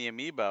better than the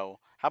amiibo?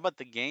 How about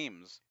the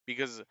games?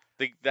 Because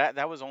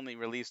that was only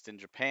released in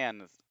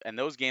Japan, and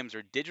those games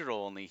are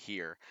digital only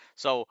here.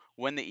 So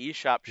when the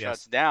eShop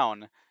shuts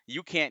down,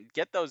 you can't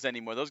get those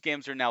anymore. Those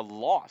games are now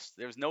lost.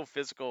 There's no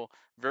physical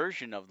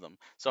version of them.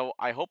 So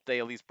I hope they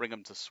at least bring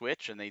them to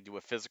Switch and they do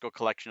a physical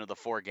collection of the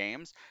 4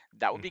 games.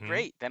 That would be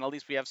great. Then at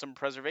least we have some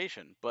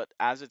preservation. But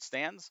as it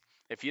stands,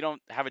 if you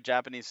don't have a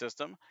Japanese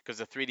system, because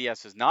the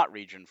 3DS is not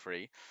region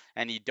free,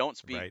 and you don't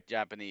speak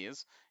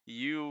Japanese,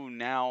 you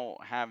now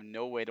have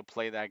no way to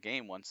play that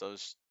game once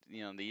those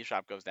the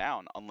eShop goes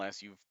down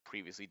unless you've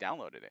previously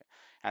downloaded it.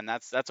 And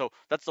that's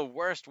the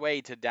worst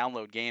way to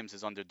download games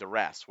is under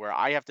duress, where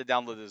I have to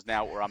download this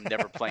now or I'm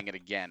never playing it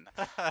again.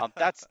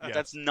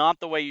 That's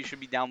not the way you should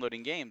be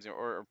downloading games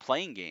or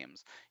playing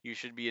games. You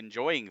should be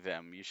enjoying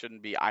them. You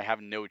shouldn't be I have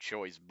no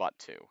choice but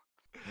to.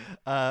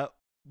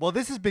 Well,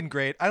 this has been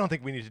great. I don't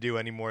think we need to do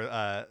any more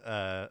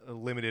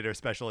limited or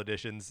special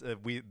editions.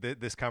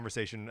 This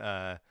conversation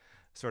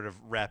sort of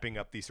wrapping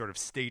up the sort of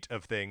state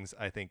of things,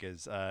 I think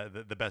is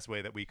the best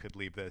way that we could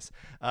leave this.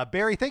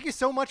 Barry, thank you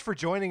so much for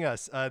joining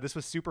us. This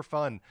was super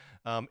fun.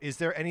 Is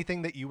there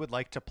anything that you would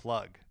like to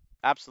plug?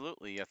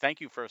 Absolutely.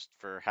 Thank you first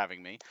for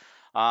having me.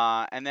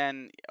 And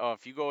then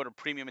if you go to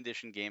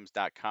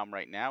premiumeditiongames.com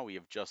right now, we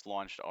have just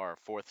launched our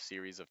 4th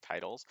series of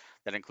titles.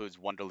 That includes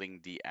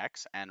Wonderling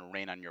DX and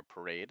Rain on Your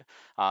Parade.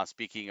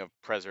 Speaking of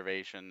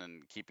preservation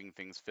and keeping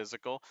things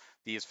physical,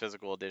 these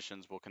physical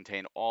editions will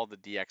contain all the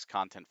DX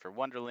content for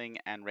Wonderling,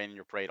 and Rain on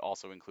Your Parade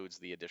also includes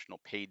the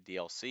additional paid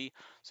DLC.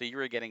 So you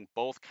are getting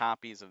both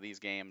copies of these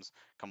games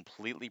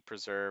completely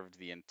preserved,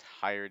 the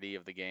entirety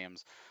of the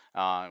games.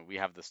 We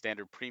have the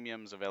standard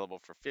premiums available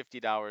for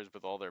 $50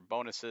 with all their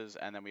bonuses,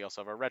 and then we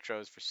also have our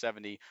retros for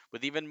 $70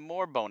 with even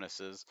more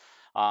bonuses.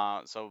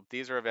 So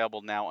these are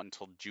available now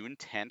until June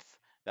 10th.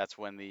 That's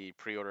when the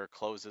pre-order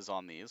closes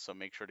on these, so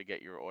make sure to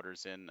get your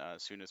orders in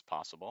as soon as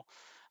possible.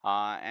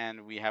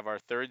 And we have our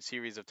 3rd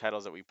series of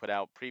titles that we put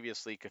out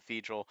previously,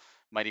 Cathedral,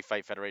 Mighty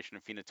Fight Federation,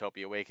 and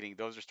Phoenotopia Awakening.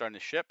 Those are starting to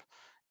ship,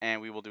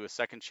 and we will do a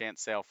second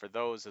chance sale for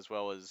those, as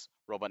well as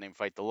Robot Named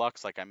Fight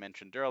Deluxe, like I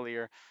mentioned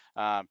earlier,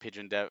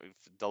 Pigeon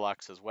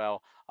Deluxe as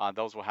well.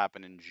 Those will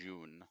happen in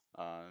June,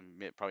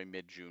 probably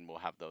mid-June we'll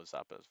have those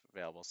up as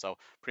available. So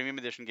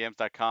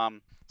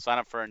premiumeditiongames.com, sign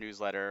up for our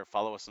newsletter,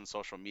 follow us on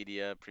social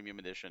media, Premium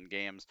Edition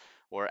Games,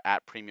 or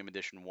at Premium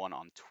Edition 1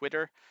 on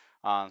Twitter.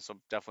 So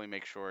definitely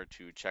make sure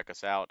to check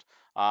us out.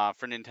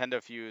 For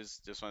Nintendo Fuse,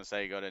 just want to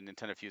say go to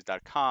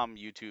nintendofuse.com,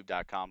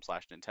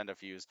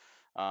 youtube.com/nintendofuse,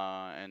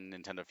 and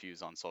Nintendo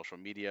Fuse on social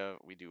media.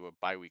 We do a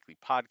bi-weekly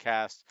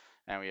podcast,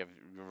 and we have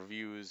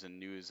reviews and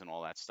news and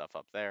all that stuff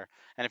up there.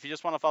 And if you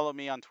just want to follow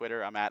me on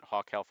Twitter, I'm at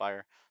Hawk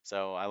Hellfire.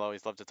 So I'll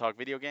always love to talk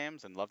video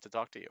games and love to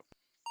talk to you.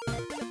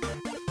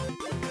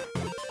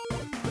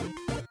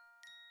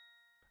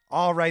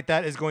 All right,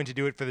 that is going to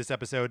do it for this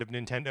episode of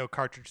Nintendo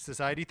Cartridge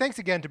Society. Thanks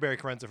again to Barry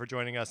Carenza for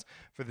joining us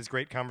for this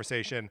great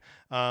conversation.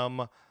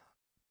 Remember,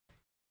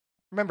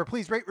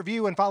 please rate,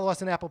 review, and follow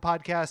us on Apple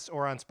Podcasts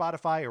or on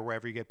Spotify or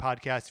wherever you get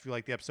podcasts. If you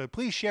like the episode,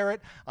 please share it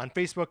on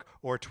Facebook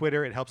or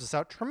Twitter. It helps us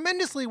out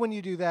tremendously when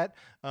you do that.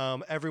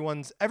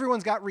 Everyone's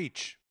got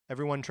reach.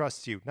 Everyone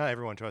trusts you. Not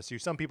everyone trusts you.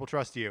 Some people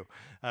trust you.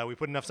 We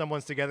put enough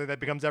someones together that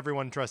becomes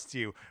everyone trusts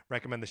you.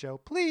 Recommend the show,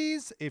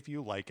 please, if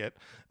you like it.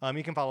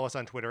 You can follow us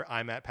on Twitter.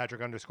 I'm at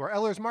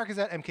Patrick_Ellers. Mark is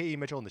at MKE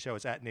Mitchell, and the show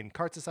is at Nin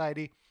Cart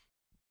Society.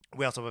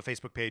 We also have a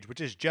Facebook page, which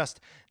is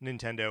just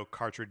Nintendo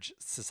Cartridge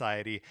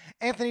Society.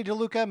 Anthony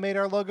DeLuca made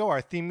our logo.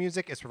 Our theme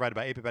music is provided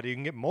by 8BitBetty. You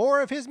can get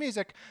more of his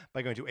music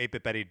by going to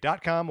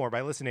 8bitbetty.com or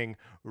by listening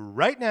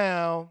right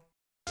now.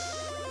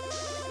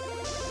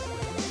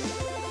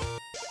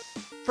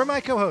 For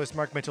my co-host,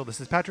 Mark Mitchell, this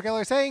is Patrick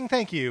Eller saying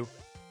thank you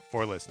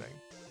for listening.